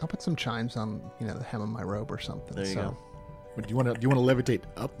 I'll put some chimes on, the hem of my robe or something. There you go. But do you want to levitate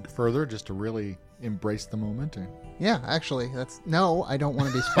up further just to really embrace the moment? Or? Yeah, actually, no. I don't want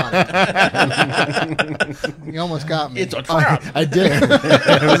to be spotted. You almost got me. It's a trap. I did.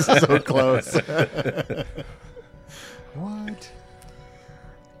 It was so close. What?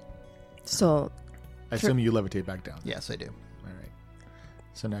 So, I assume you levitate back down. Yes, I do. All right.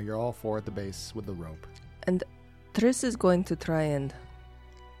 So now you're all four at the base with the rope. and Triss is going to try and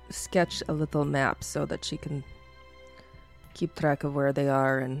sketch a little map so that she can keep track of where they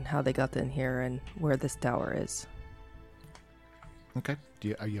are and how they got in here and where this tower is. Okay. Do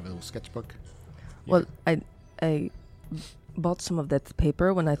you have a little sketchbook? Well, I bought some of that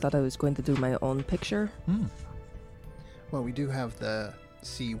paper when I thought I was going to do my own picture. Well, we do have the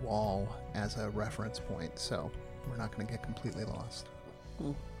sea wall as a reference point, so we're not going to get completely lost.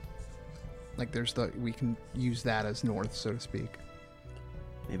 Like we can use that as north, so to speak.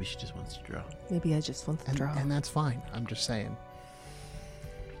 Maybe she just wants to draw. Maybe I just want to draw. And that's fine. I'm just saying.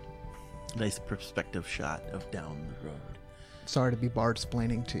 Nice perspective shot of down the road. Sorry to be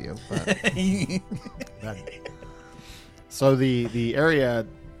Bard-splaining to you, but So the area,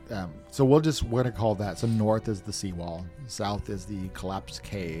 so we're going to call that. So north is the seawall, south is the collapsed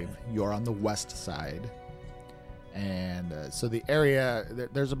cave. You're on the west side, and so the area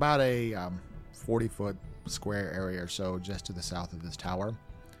there's about a 40-foot square area or so just to the south of this tower,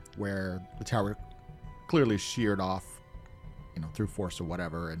 where the tower clearly sheared off, through force or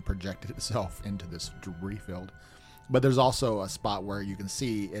whatever, and projected itself into this debris field. But there's also a spot where you can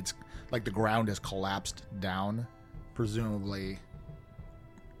see it's like the ground is collapsed down, presumably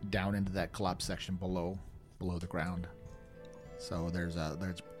down into that collapsed section below the ground. So there's a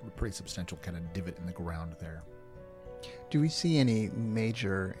pretty substantial kind of divot in the ground there. do we see any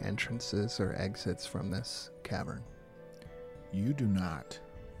major entrances or exits from this cavern? You do not.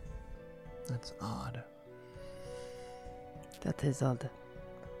 That's odd. That is odd.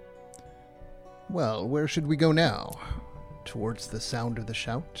 Well, where should we go now? Towards the sound of the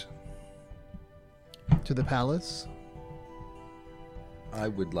shout? To the palace? I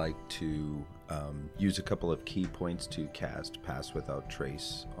would like to use a couple of key points to cast Pass Without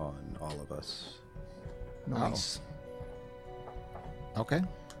Trace on all of us. Nice. Okay.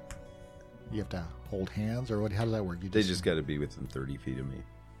 You have to hold hands, or what? How does that work? They just got to be within 30 feet of me.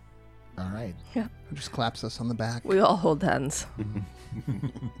 All right. Yeah. Just claps us on the back. We all hold hands.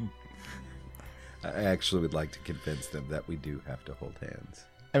 I actually would like to convince them that we do have to hold hands.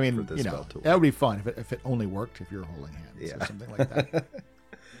 I mean, for the spell to work. that would be fun if it only worked if you're holding hands or something like that.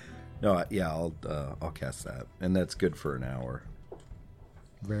 No, yeah, I'll cast that, and that's good for an hour.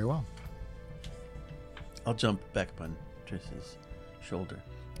 Very well. I'll jump back up on Triss's shoulder.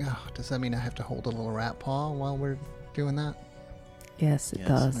 Oh, does that mean I have to hold a little rat paw while we're doing that? Yes, it Yes,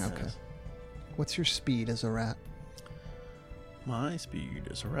 does. it Okay. does. What's your speed as a rat? My speed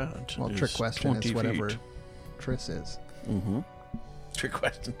is around. Well, trick question is whatever Triss is. Mm-hmm. Trick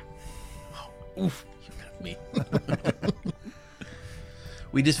question. Oh, oof, you got me.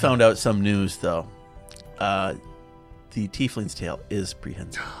 We just found out some news, though. The tiefling's tail is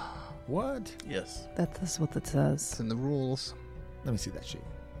prehensile. What? Yes. That is what it says. It's in the rules. Let me see that sheet.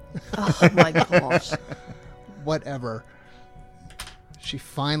 Oh my gosh. Whatever. She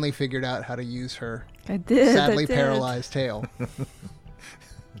finally figured out how to use her I did. sadly I did. paralyzed tail.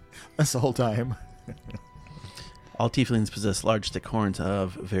 That's the whole time. All tieflings possess large stick horns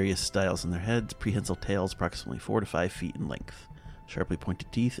of various styles in their heads, prehensile tails approximately 4 to 5 feet in length, sharply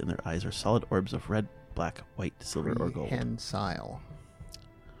pointed teeth, and their eyes are solid orbs of red, black, white, silver, or gold. Prehensile.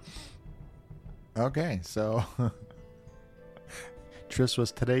 Okay, so Triss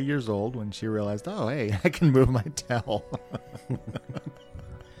was today years old when she realized, oh, hey, I can move my tail.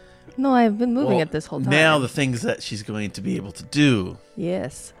 No, I've been moving Well, it this whole time. Now the things that she's going to be able to do.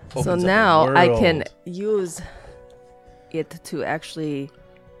 Yes. Opens So up a now I can world. use it to actually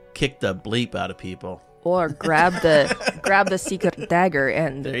Kick the bleep out of people. or grab the secret dagger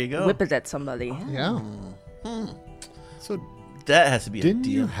and There you go. whip it at somebody. Yeah. So That has to be a didn't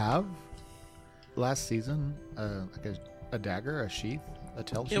deal. you have last season like a dagger, a sheath, a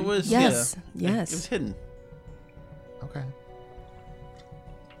tail sheath? It was Yes. yeah. It Yes. was hidden. Okay.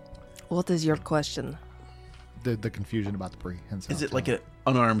 What is your question? The confusion about the prehensile. Is it tail. like an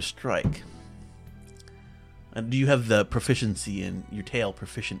unarmed strike? Do you have the proficiency in your tail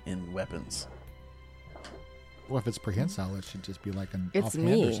proficient in weapons? Well, if it's prehensile, it should just be like an It's offhand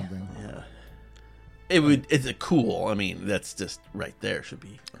or me. something. Yeah. It would. It's a cool. I mean, that's just right there. Should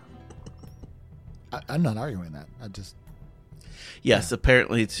be. I'm not arguing that. I just Yes,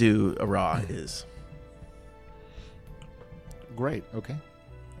 apparently to Ara is. great. Okay.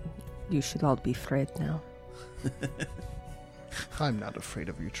 You should all be afraid now. I'm not afraid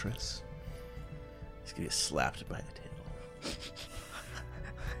of you, Triss. He's gonna get slapped by a tail.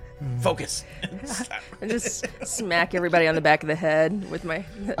 Focus. And just smack everybody on the back of the head with my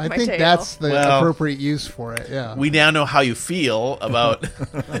I my think tail. that's the Well- appropriate use for it, yeah. We now know how you feel about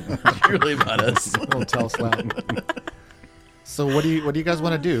truly about us. Little tail slap. So what do you guys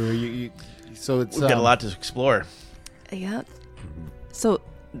want to do? So it's We've got a lot to explore. Yeah. So,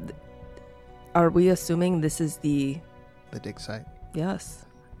 are we assuming this is the The dig site. yes?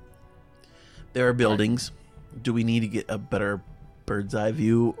 There are buildings. Do we need to get a better bird's eye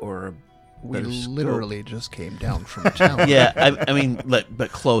view or a We better scope? literally just came down from town. Yeah, I mean, but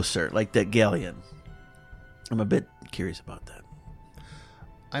closer, like that galleon. I'm a bit curious about that.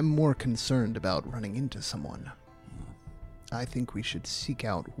 I'm more concerned about running into someone. I think we should seek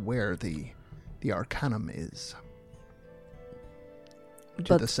out where the Arcanum is.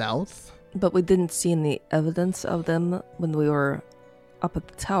 To the south? But we didn't see any evidence of them when we were up at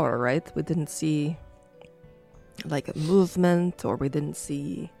the tower, right? We didn't see, like, movement, or we didn't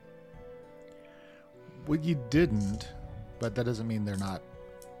see... Well, you didn't, but that doesn't mean they're not.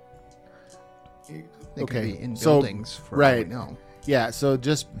 They could be in so- buildings for right. all we know. Yeah, so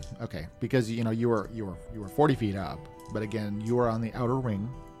just okay, because you were 40 feet up, but again, you were on the outer ring.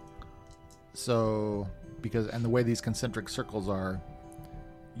 So and the way these concentric circles are,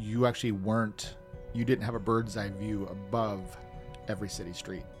 you actually didn't have a bird's eye view above every city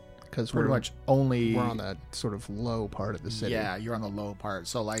street. Because Pretty much only we're on that sort of low part of the city. Yeah, you're on the low part.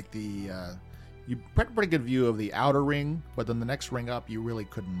 So like you had a pretty good view of the outer ring, but then the next ring up, you really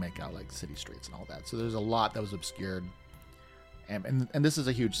couldn't make out like city streets and all that. So there's a lot that was obscured. And this is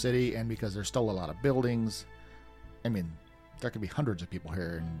a huge city, and because there's still a lot of buildings, I mean, there could be hundreds of people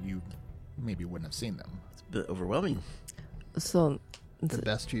here, and you maybe wouldn't have seen them. It's a bit overwhelming. So, The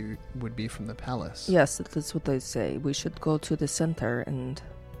best view would be from the palace. yes, that's what they say. We should go to the center and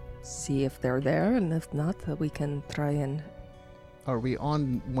see if they're there, and if not, we can try and... Are we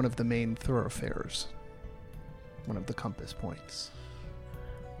on one of the main thoroughfares? One of the compass points?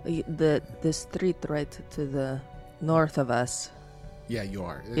 The street right to the north of us Yeah, you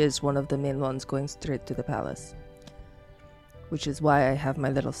are. is one of the main ones going straight to the palace. Which is why I have my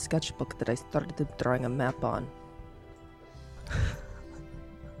little sketchbook that I started drawing a map on.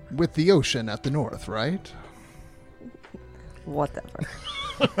 With the ocean at the north, right? Whatever.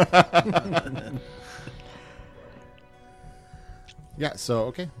 Yeah, so,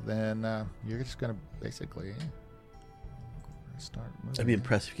 okay, then you're just going to basically start moving. I'd be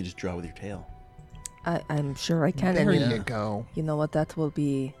impressed if you could just draw with your tail. I'm sure I can. There and you go. you know what? That will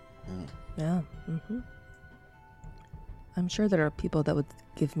be... Mm. Yeah. I'm sure there are people that would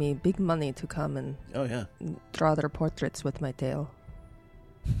give me big money to come and Oh, yeah. draw their portraits with my tail.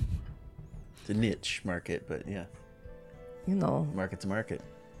 It's a niche market, but yeah. You know, Market's a market.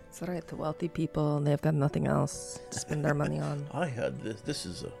 it's alright. The wealthy people, and they've got nothing else to spend their money on. I had this. This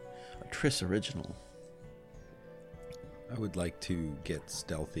is a Triss original. I would like to get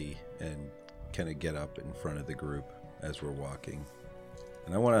stealthy and kind of get up in front of the group as we're walking.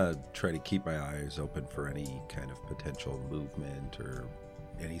 And I want to try to keep my eyes open for any kind of potential movement or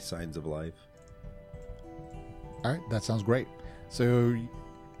any signs of life. All right, that sounds great. So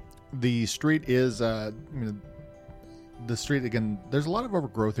the street is, the street, again, there's a lot of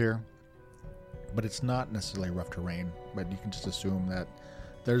overgrowth here, but it's not necessarily rough terrain. But you can just assume that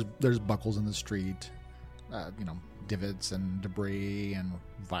there's buckles in the street, divots and debris and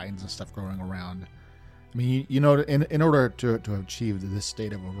vines and stuff growing around. I mean, in order to achieve this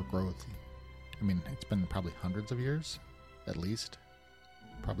state of overgrowth, I mean, it's been probably hundreds of years, at least,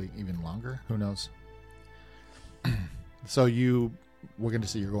 probably even longer. Who knows? So we're going to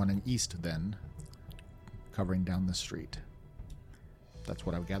see you're going east then, covering down the street. That's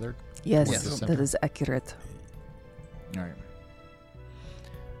what I've gathered. Yes, Towards the that center. is accurate. All right.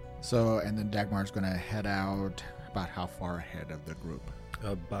 So, and then Dagmar's going to head out about how far ahead of the group?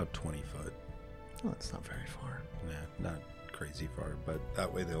 About 20 foot. Oh, it's not very far. Nah, not crazy far, but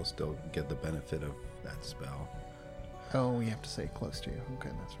that way they'll still get the benefit of that spell. Oh, we have to say close to you. Okay,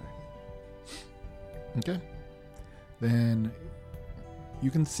 that's right. Okay. Then you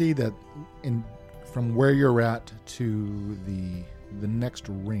can see that from where you're at to the next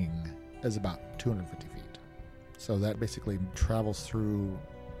ring is about 250 feet. So that basically travels through,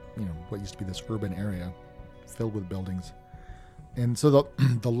 what used to be this urban area filled with buildings. And so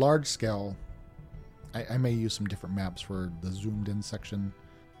the large scale, I may use some different maps for the zoomed in section,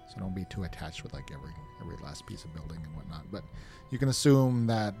 so don't be too attached with like every last piece of building and whatnot. But you can assume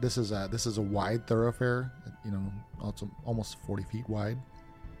that this is a wide thoroughfare, also almost 40 feet wide,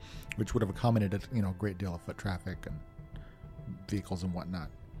 which would have accommodated a great deal of foot traffic and vehicles and whatnot.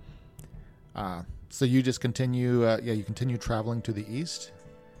 So you just continue, you continue traveling to the east.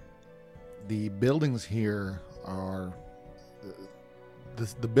 The buildings here are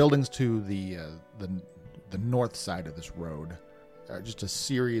the buildings to the north side of this road are just a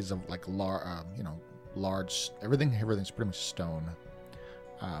series of like large everything's pretty much stone,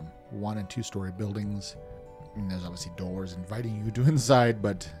 1 and 2 story buildings. And there's obviously doors inviting you to inside,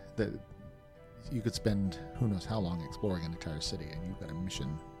 but you could spend who knows how long exploring an entire city, and you've got a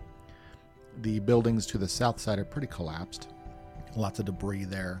mission. The buildings to the south side are pretty collapsed, lots of debris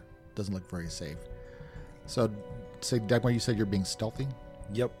there. Doesn't look very safe. So, Dagmar, you said you're being stealthy?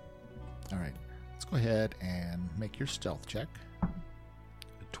 Yep. All right. Let's go ahead and make your stealth check.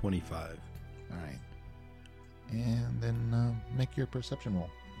 25. All right. and then make your perception roll.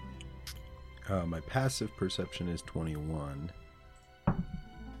 My passive perception is 21.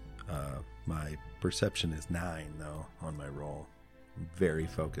 My perception is 9, though, on my roll. I'm very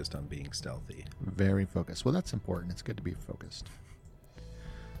focused on being stealthy. Very focused. Well, that's important. It's good to be focused.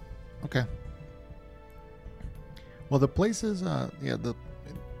 Okay. Well, the place is,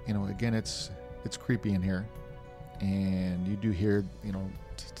 again, it's creepy in here, and you do hear,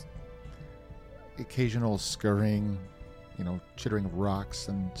 occasional scurrying, chittering of rocks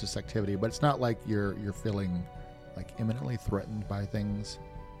and just activity. But it's not like you're feeling like imminently threatened by things.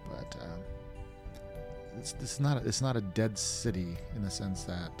 But it's not a dead city in the sense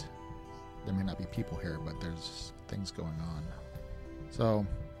that there may not be people here, but there's things going on. So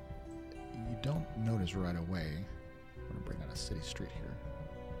you don't notice right away. I'm going to bring out a city street here.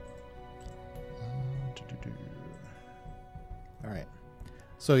 All right.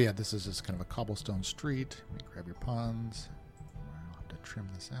 So yeah, this is just kind of a cobblestone street. Let me grab your pawns. I'll have to trim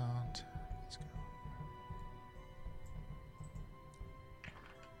this out. Let's go.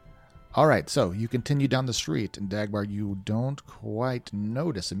 All right, so you continue down the street, and Dagmar, you don't quite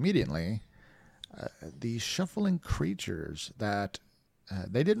notice immediately these shuffling creatures that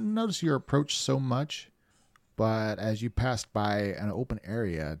they didn't notice your approach so much, but as you passed by an open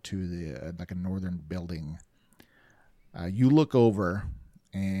area to the like a northern building, you look over,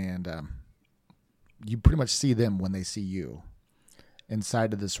 and you pretty much see them when they see you.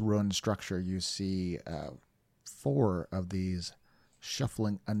 Inside of this ruined structure, you see 4 of these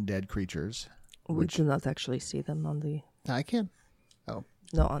shuffling undead creatures. We do not actually see them on the... I can. Oh.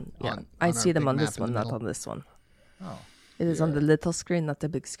 No, I on see our them big on map this in one, the not middle. on this one. Oh. It is on the little screen, not the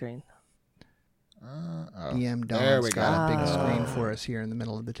big screen. DM There Don's we got go. a big screen for us here in the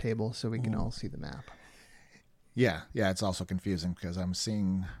middle of the table so we can all see the map. Yeah, it's also confusing because I'm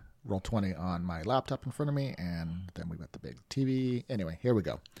seeing Roll20 on my laptop in front of me, and then we got the big TV. Anyway, here we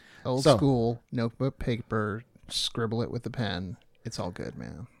go. Old So- school, notebook, paper, scribble it with the pen. It's all good,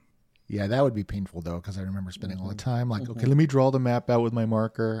 man. Yeah, that would be painful, though, because I remember spending all the time like, okay, let me draw the map out with my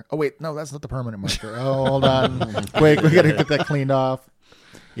marker. Oh, wait, no, that's not the permanent marker. Oh, hold on. Quick, we got to get that cleaned off.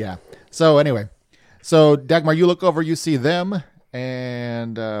 Yeah. So anyway, Dagmar, you look over, you see them,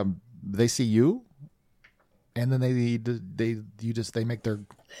 and they see you, and then they make their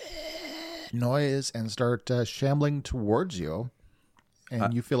noise and start shambling towards you,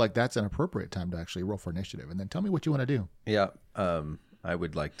 and you feel like that's an appropriate time to actually roll for initiative. And then tell me what you want to do. Yeah, I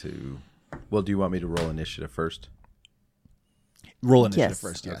would like to... Well, do you want me to roll initiative first? Roll initiative Yes.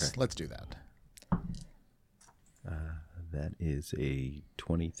 first. Yes, Okay. let's do that. That is a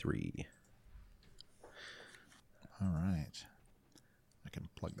 23. All right. I can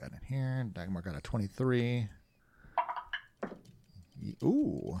plug that in here. Dagmar got a 23. Ye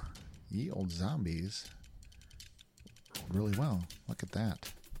old zombies. Really well. Look at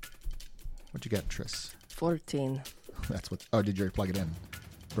that. What you got, Triss? 14. That's what... Oh, did you already plug it in?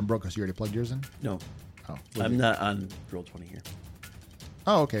 From Brokos, you already plugged yours in? No, Oh, I'm not on Roll20 here.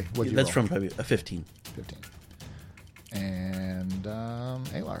 Oh, okay. What did you That's roll? from probably a 15. 15. And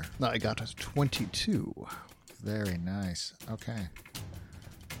Alar. No, I got us 22. Very nice. Okay.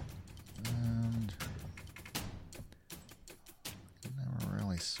 And never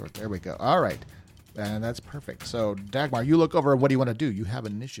really sort. There we go. All right. And that's perfect. So, Dagmar, you look over and what do you want to do? You have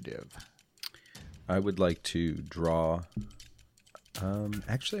initiative. I would like to draw...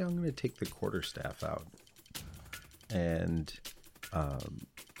 actually, I'm going to take the quarterstaff out. And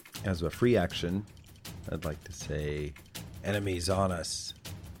as a free action, I'd like to say, enemies on us.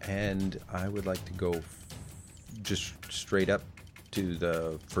 And I would like to go just straight up to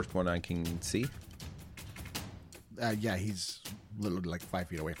the first one I can see. Yeah, he's literally like 5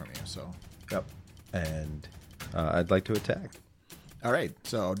 feet away from you. So, Yep. And I'd like to attack. all right.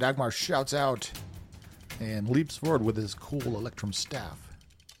 So, Dagmar shouts out and leaps forward with his cool Electrum staff.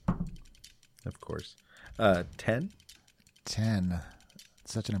 Of course. 10? 10.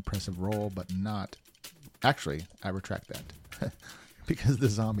 Such an impressive roll, but not... Actually, I retract that. Because the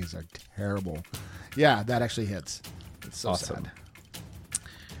zombies are terrible. Yeah, that actually hits. It's so Awesome. sad.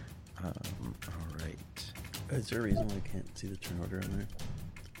 All right. Is there a reason why I can't see the turn order in there?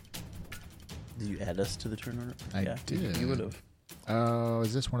 Did you add us to the turn order? I did. You would have. Oh,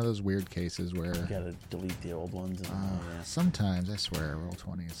 is this one of those weird cases where... You gotta delete the old ones. And, yeah. Sometimes, I swear,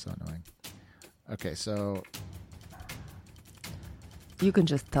 Roll20 is so annoying. Okay, so You can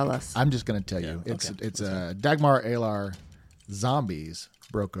just tell us. I'm just going to tell Yeah, you. It's okay. it's Dagmar, Alar, Zombies,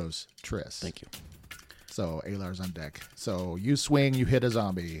 Brokos, Triss. Thank you. So Alar's on deck. So you swing, you hit a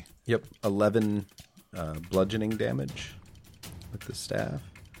zombie. Yep. 11 bludgeoning damage with the staff.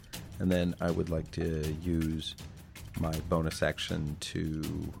 And then I would like to use my bonus action to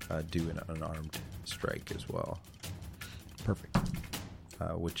do an unarmed strike as well, Perfect.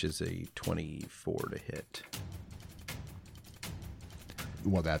 which is a 24 to hit.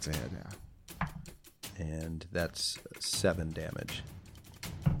 Well, that's a hit, yeah. And that's 7 damage.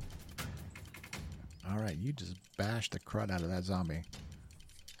 All right, you just bashed the crud out of that zombie.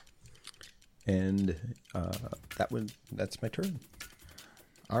 And that's my turn.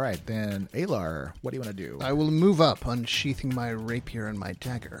 All right, then, Alar, what do you want to do? I will move up, unsheathing my rapier and my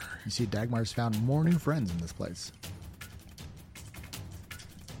dagger. You see, Dagmar's found more new friends in this place.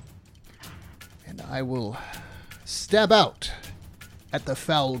 And I will stab out at the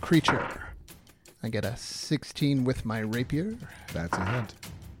foul creature. I get a 16 with my rapier That's a hit.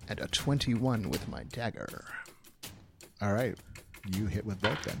 and a 21 with my dagger. All right, you hit with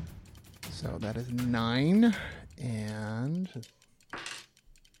both then. So that is 9 and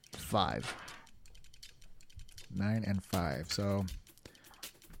 5. 9 and 5. So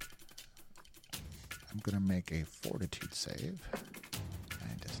I'm going to make a fortitude save.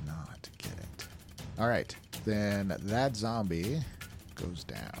 And does not get it. All right, then that zombie goes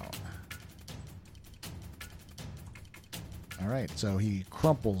down. All right, so he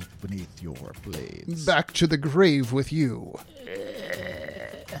crumples beneath your blades. Back to the grave with you.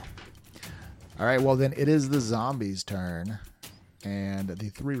 All right, well, then it is the zombies' turn. And the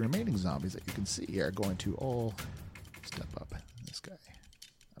 3 remaining zombies that you can see are going to all step up. This guy.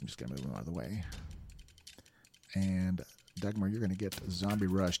 I'm just going to move him out of the way. And Dagmar, you're going to get zombie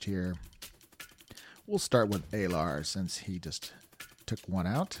rushed here. We'll start with Alar since he just took one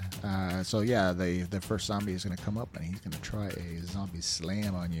out. So yeah, the first zombie is going to come up and he's going to try a zombie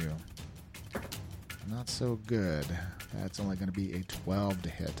slam on you. Not so good. That's only going to be a 12 to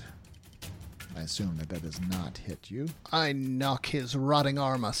hit. I assume that does not hit you. I knock his rotting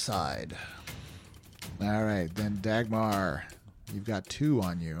arm aside. All right, then Dagmar, you've got 2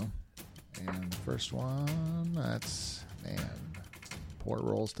 on you. And the first one, that's, man, poor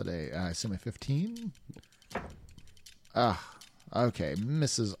rolls today. I assume a 15? Okay,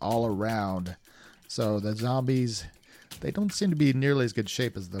 misses all around. So the zombies, they don't seem to be nearly as good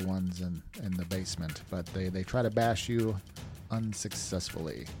shape as the ones in the basement, but they try to bash you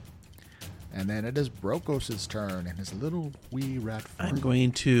unsuccessfully. And then it is Brokos' turn in his little wee rat form. I'm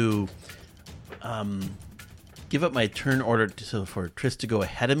going to give up my turn order for Triss to go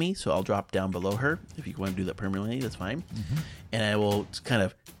ahead of me, so I'll drop down below her. If you want to do that permanently, that's fine. Mm-hmm. And I will kind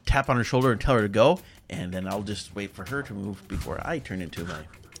of tap on her shoulder and tell her to go, and then I'll just wait for her to move before I turn into my...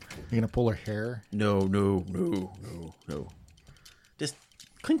 You're going to pull her hair? No. Just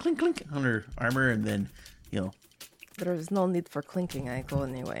clink, clink, clink on her armor, and then, There is no need for clinking. I go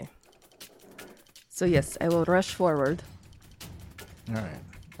anyway. So yes, I will rush forward. All right.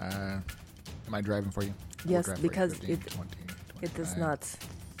 Am I driving for you? I will Yes, drive for you. because 15, it 20, it does 25. not.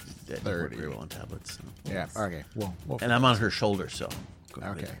 that 30. work very well on tablets. So. Yeah, okay. We'll And I'm on her shoulder, so... go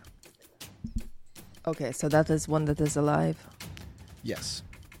Okay. ahead. Okay, so that is one that is alive. Yes.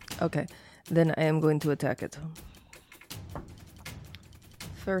 Okay, then I am going to attack it.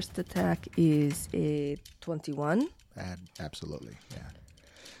 First attack is a 21. Absolutely, yeah.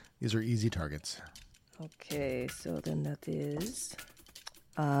 These are easy targets. Okay, so then that is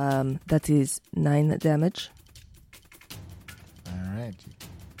 9 damage. All right.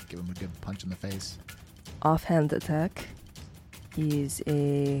 Give him a good punch in the face. Offhand attack is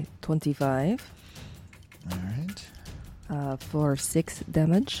a 25 All right. for 6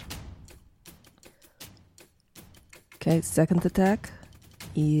 damage. Okay, second attack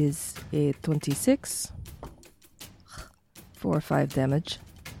is a 26 for 5 damage.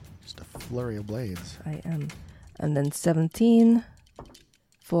 Just a flurry of blades. I am. And then 17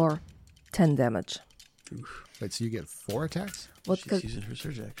 for 10 damage. Wait, so you get 4 attacks? What? She's using her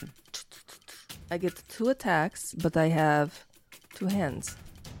surge action. I get 2 attacks, but I have 2 hands.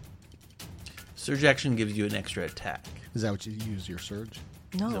 Surge action gives you an extra attack. Is that what you use your surge?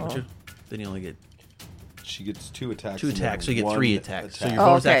 No. Is that what you... Then you only get She gets 2 attacks. 2 and then attacks, so you get one 3 attacks. So attack. your Oh,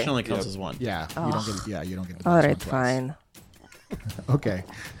 bonus okay. action only counts Yep. as 1. Yeah, you don't get. Yeah, you don't get. The All bonus right, one twice. fine. Okay,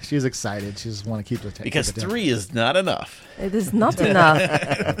 she's excited. She just want to keep the attack. Because 3 is not enough. It is not enough.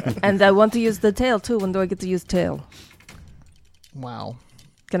 And I want to use the tail too. When do I get to use tail? Wow.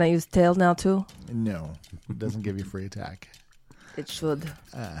 Can I use tail now too? No, it doesn't give you free attack. It should.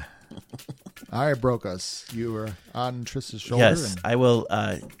 All right, Brokos, you were on Triss's shoulder. Yes, and I will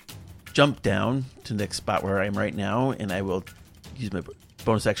jump down to the next spot where I am right now, and I will use my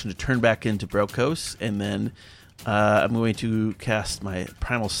bonus action to turn back into Brokos, and then I'm going to cast my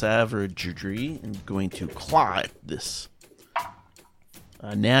Primal Savagery and going to claw at this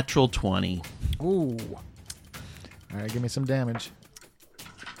A natural 20. Ooh. All right, give me some damage.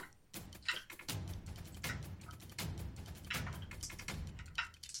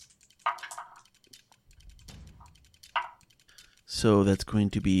 So that's going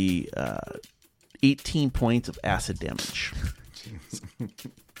to be 18 points of acid damage.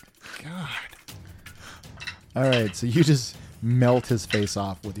 God. All right, so you just melt his face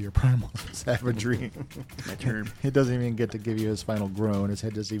off with your primal savagery. My turn. He doesn't even get to give you his final groan. His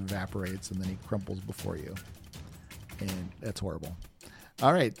head just evaporates, and then he crumples before you. And that's horrible.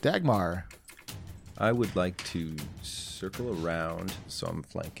 All right, Dagmar. I would like to circle around, so I'm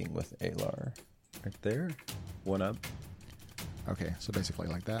flanking with Alar. Right there. One up. Okay, so basically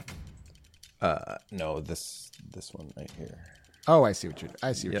like that. No, this one right here. Oh, I see what you're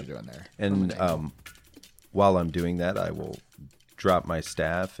Yep. you're doing there. And while I'm doing that, I will drop my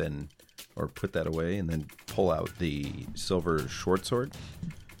staff or put that away, and then pull out the silver short sword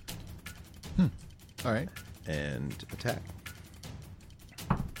All right. and attack.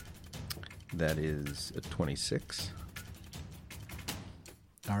 That is a 26.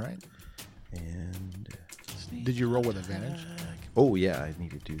 All right. And Did you roll with advantage? oh yeah, I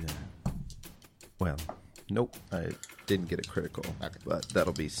need to do that. Well, nope, I didn't get a critical, Okay. but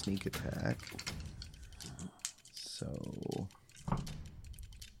that'll be sneak attack. So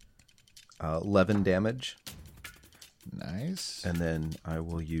 11 damage, Nice. and then I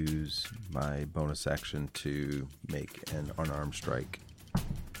will use my bonus action to make an unarmed strike.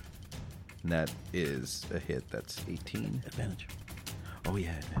 And that is a hit. That's 18. Advantage. Oh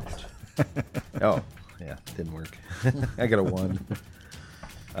yeah, advantage. Oh yeah, didn't work. I got a 1.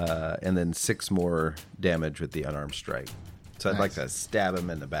 And then 6 more damage with the unarmed strike. So I'd like Nice. to stab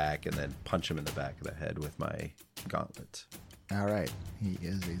him in the back and then punch him in the back of the head with my gauntlets. All right. He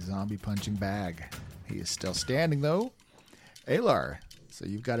is a zombie punching bag. He is still standing, though. Alar. So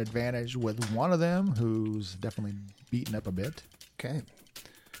you've got advantage with one of them, who's definitely beaten up a bit. Okay.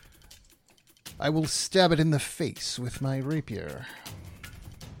 I will stab it in the face with my rapier.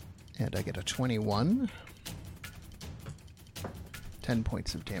 And I get a 21. 10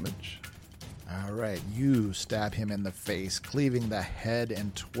 points of damage. All right. You stab him in the face, cleaving the head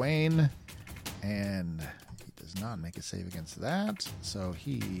in twain. And he does not make a save against that. So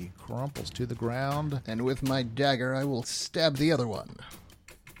he crumples to the ground. And with my dagger, I will stab the other one.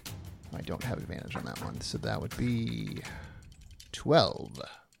 I don't have advantage on that one, so that would be 12.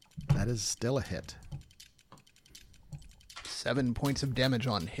 That is still a hit. 7 points of damage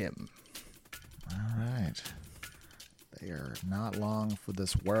on him. All right. They are not long for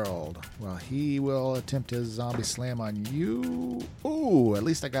this world. Well, he will attempt his zombie slam on you. Ooh, at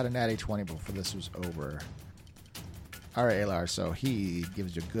least I got a natty 20 before this was over. All right, Alar, so he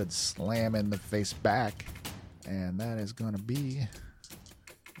gives you a good slam in the face back. And that is going to be...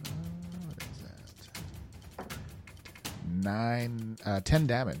 what is that? 10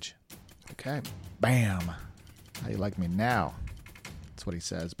 damage. Okay. Bam. How you like me now? That's what he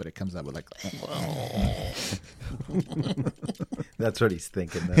says, but it comes out with like... That's what he's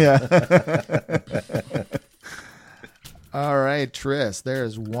thinking. Though. Yeah. All right, Triss. There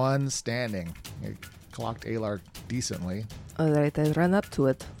is one standing. You clocked Alar decently. All right, I run up to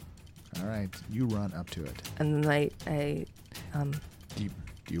it, All right, you run up to it. and then I Do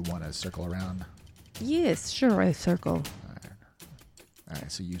you want to circle around? yes, sure, I circle. All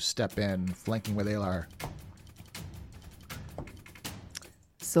right, so you step in, flanking with Alar.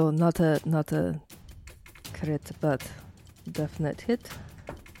 So not a crit, but definite hit.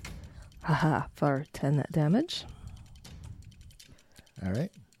 Haha, for 10 damage. All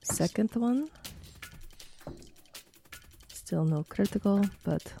right. Second one. Still no critical,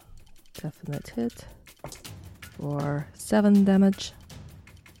 but definite hit. For 7 damage.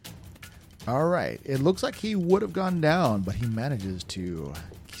 All right. It looks like he would have gone down, but he manages to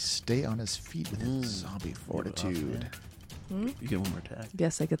stay on his feet with his zombie fortitude. You get one more attack.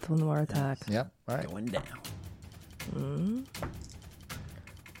 Guess I get one more attack. Yep. All right. Going down.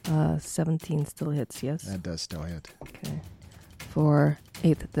 17 still hits, yes? That does still hit. Okay. For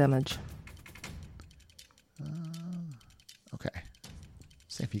 8 damage. Okay.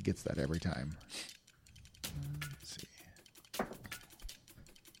 See if he gets that every time. Let's see.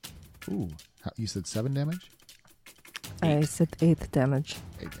 Ooh. You said 7 damage? I said 8 damage.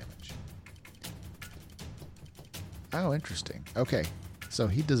 8 damage. Oh, interesting. Okay. So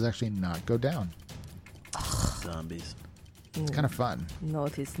he does actually not go down. Zombies. It's kind of fun. No,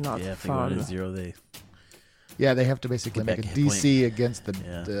 it is not Yeah, if they go fun. to 0, they... Yeah, they have to basically Get make a back hit DC against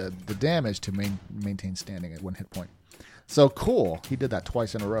Yeah. the damage to maintain standing at 1 hit point. So cool. He did that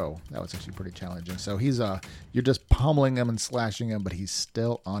twice in a row. That was actually pretty challenging. So he's you're just pummeling him and slashing him, but he's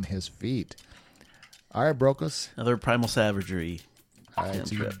still on his feet. All right, Brokos. Another primal savagery. All right,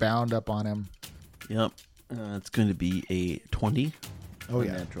 so you Cantrip. bound up on him. Yep. It's going to be a 20. Oh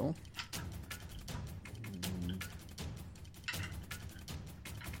yeah. Natural.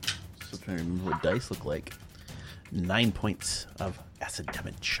 So trying to remember what dice look like. 9 points of acid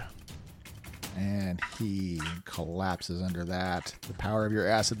damage. And he collapses under that. The power of your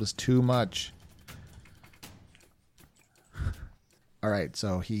acid was too much. All right,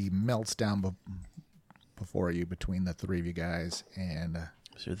 so he melts down before you, between the three of you guys, and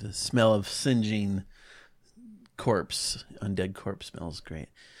So the smell of singeing corpse, undead corpse smells great.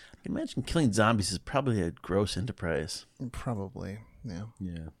 I can imagine killing zombies is probably a gross enterprise. Probably, yeah.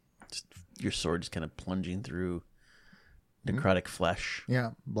 Yeah. Just your sword just kind of plunging through necrotic flesh. yeah,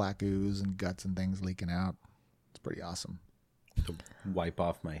 black ooze and guts and things leaking out. It's pretty awesome. To wipe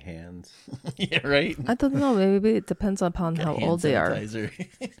off my hands. Yeah, right? I don't know. Maybe it depends upon Got how hand old they are. sanitizer.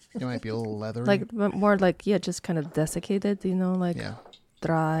 It might be a little leathery. Like more like just kind of desiccated. Like yeah,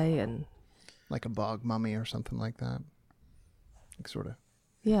 dry and like a bog mummy or something like that. Like sort of.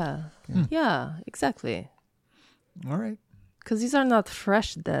 yeah, exactly. All right. Because these are not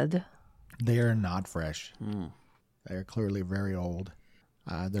fresh dead. They are not fresh. They are clearly very old.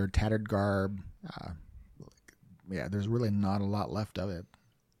 They're tattered garb. Yeah, there's really not a lot left of it.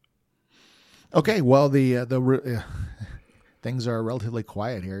 Okay, well, the things are relatively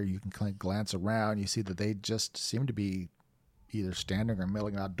quiet here. You can kind of glance around. You see that they just seem to be either standing or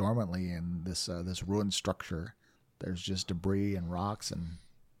milling out dormantly in this ruined structure. There's just debris and rocks and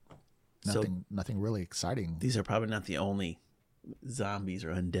nothing really exciting. These are probably not the only zombies or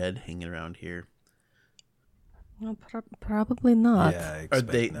undead hanging around here. Well, probably not. Yeah, I Are expect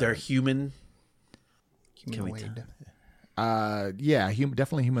they? not. They're human. Can we Humanoid. Yeah,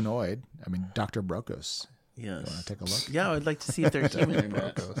 differely humanoid. I mean, Dr. Brokos. Yes. You want to take a look? Yeah, I'd like to see if they're human or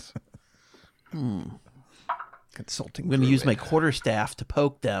not. Brokos. Consulting. I'm going to use my druid. quarterstaff to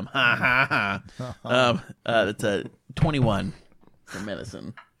poke them. Ha ha ha. It's a 21 for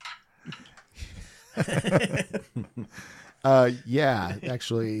medicine. Yeah,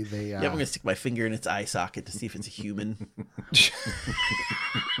 actually, they. Yeah, I'm going to stick my finger in its eye socket to see if it's a human.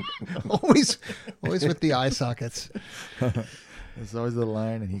 always with the eye sockets. There's always the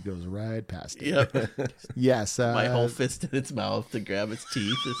line, and he goes right past it. Yep. Yes. My whole fist in its mouth to grab its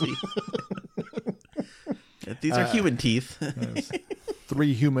teeth. To see. These are human teeth.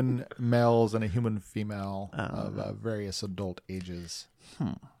 3 human males and a human female of various adult ages.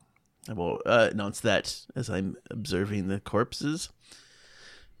 I will announce that as I'm observing the corpses.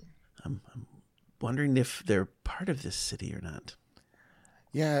 I'm wondering if they're part of this city or not.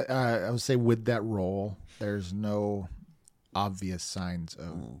 Yeah, I would say with that roll, there's no obvious signs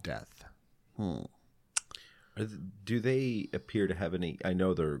of death. Do they appear to have any? I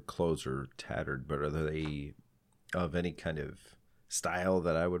know their clothes are tattered, but are they of any kind of style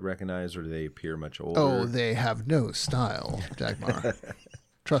that I would recognize, or do they appear much older? Oh, they have no style, Dagmar.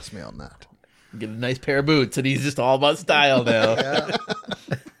 Trust me on that. Get a nice pair of boots, and he's just all about style now.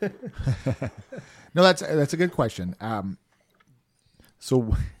 No, that's a good question.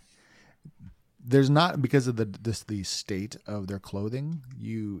 So there's not, because of the state of their clothing,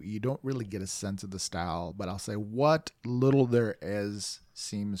 you don't really get a sense of the style. But I'll say what little there is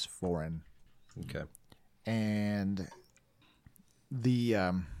seems foreign, Okay. and the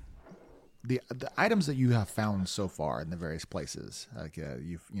items that you have found so far in the various places, like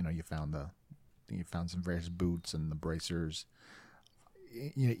you found some various boots and the bracers.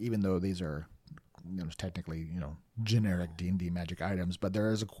 Even though these are technically generic D&D magic items, but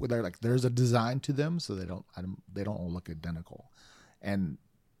there's a design to them, so they don't all look identical, and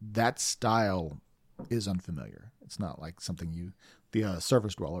that style is unfamiliar. It's not like something the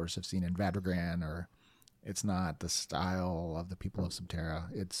surface dwellers have seen in Vadrigan, or it's not the style of the people of Subterra.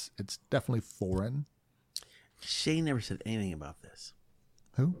 It's definitely foreign. Shay never said anything about this.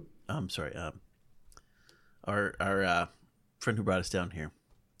 Who? I'm sorry. Our friend who brought us down here.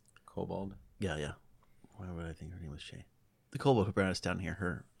 Kobold. Yeah. Why would I think her name was Shay? The kobold who brought us down here.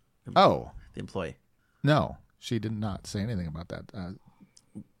 Her. Oh, The employee. no, she did not say anything about that.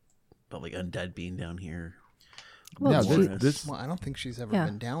 But like undead being down here. Well, no, she, this Well, I don't think she's ever Yeah.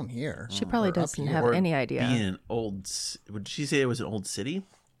 been down here. she probably Or up doesn't here. have Or any idea. Being an old. Would she say it was an old city?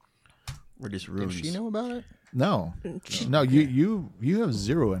 Or just Did ruins? she know about it? no. You have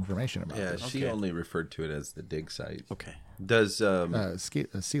zero information about Yeah, this. she only referred to it as the dig site. Okay. Does Sela.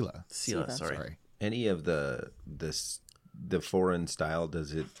 Sela, Sela. sorry. any of the foreign style,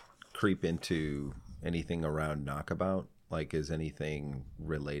 does it creep into anything around Knockabout? Like, is anything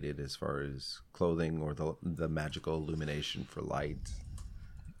related as far as clothing or the magical illumination for lights?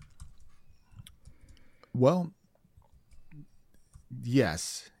 Well,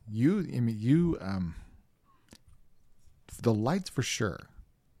 yes. The lights for sure.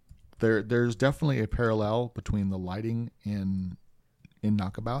 There's definitely a parallel between the lighting in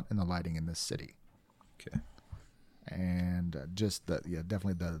Knockabout and the lighting in this city. Okay. And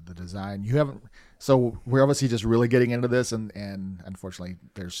definitely the design. So we're obviously just really getting into this, and unfortunately,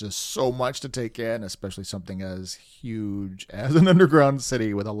 there's just so much to take in, especially something as huge as an underground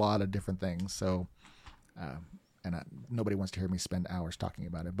city with a lot of different things. So, nobody wants to hear me spend hours talking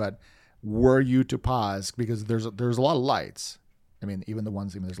about it. But were you to pause, because there's a lot of lights. I mean, even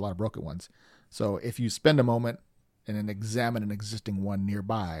there's a lot of broken ones. So if you spend a moment and then examine an existing one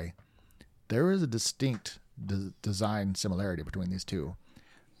nearby, there is a distinct design similarity between these two.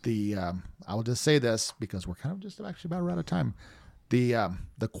 I will just say this because we're kind of just actually about out of time. The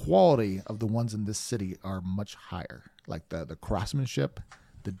quality of the ones in this city are much higher. Like the craftsmanship,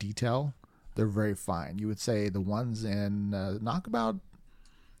 the detail, they're very fine. You would say the ones in Knockabout,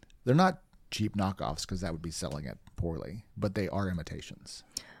 they're not cheap knockoffs because that would be selling it poorly, but they are imitations.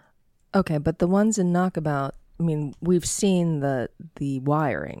 Okay, but the ones in Knockabout, I mean, we've seen the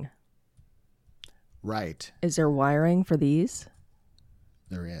wiring. Right. Is there wiring for these?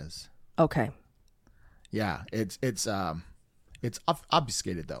 There is. Okay. Yeah, it's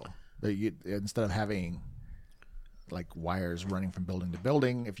obfuscated though. Instead of having like wires running from building to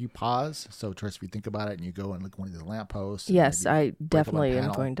building, if you pause, so Tris, if you think about it and you go and look at one of these lampposts. Yes, I break definitely up a am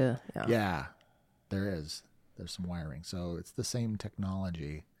panel, going to. Yeah, there's some wiring. So it's the same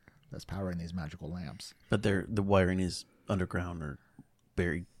technology that's powering these magical lamps. But the wiring is underground or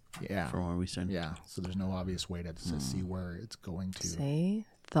buried. Yeah. From where we stand. Yeah. So there's no obvious way to see where it's going to. See?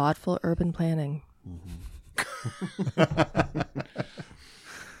 Thoughtful urban planning.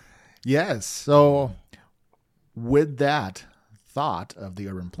 Yes. So with that thought of the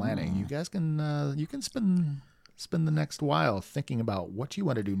urban planning, you guys can spend the next while thinking about what you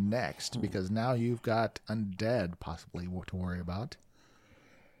want to do next, because now you've got undead possibly to worry about.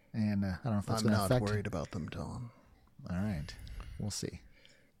 And I don't know if that's going to affect. I'm not worried about them, Tom. All right. We'll see.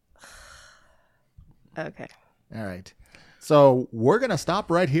 Okay. All right. So we're going to stop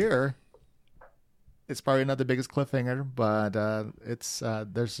right here. It's probably not the biggest cliffhanger, but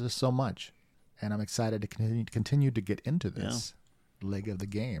there's just so much. And I'm excited to continue to get into this leg of the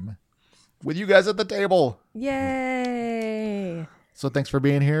game with you guys at the table. Yay! So thanks for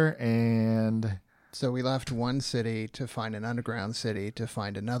being here. And So we left one city to find an underground city to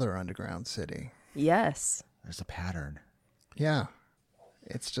find another underground city. Yes. there's a pattern. Yeah.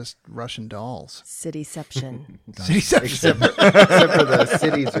 It's just Russian dolls. Cityception. Except for the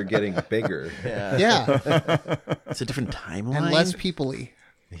cities are getting bigger. Yeah. It's a different timeline. And less people-y.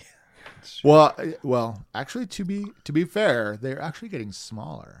 Well, actually, to be fair, they're actually getting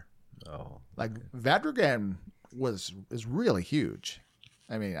smaller. Oh, Like Vadragan is really huge.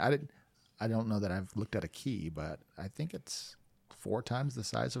 I mean, I don't know that I've looked at a key, but I think it's 4 times the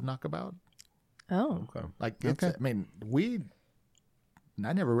size of Knockabout. Oh. okay. Like, it's, Okay. I mean,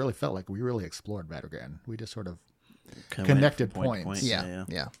 I never really felt like we really explored Vadragan. We just sort of, Kinda connected went from point to points. point.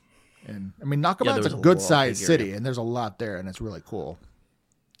 Yeah. and I mean, there Knockabout's was a a good lot sized bigger, city, yeah. and there's a lot there, and it's really cool.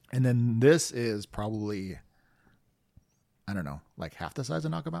 And then this is probably, I don't know, like half the size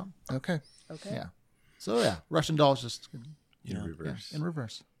of Knockabout. Okay. Okay. Yeah. So yeah, Russian dolls just In reverse. in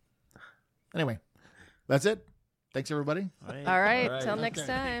reverse. Anyway, that's it. Thanks everybody. All right. Till next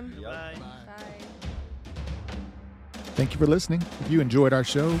time. Bye. Bye. Thank you for listening. If you enjoyed our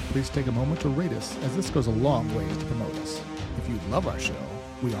show, please take a moment to rate us, as this goes a long way to promote us. If you love our show,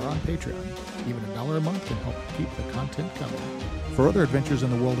 we are on Patreon. Even $1 a month can help keep the content coming. For other adventures in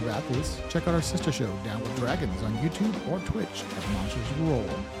the world of Atlas, check out our sister show, Down with Dragons, on YouTube or Twitch at Monsters Roll.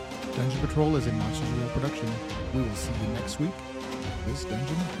 Dungeon Patrol is a Monsters Roll production. We will see you next week. This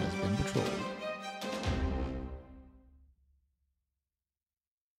dungeon has been patrolled.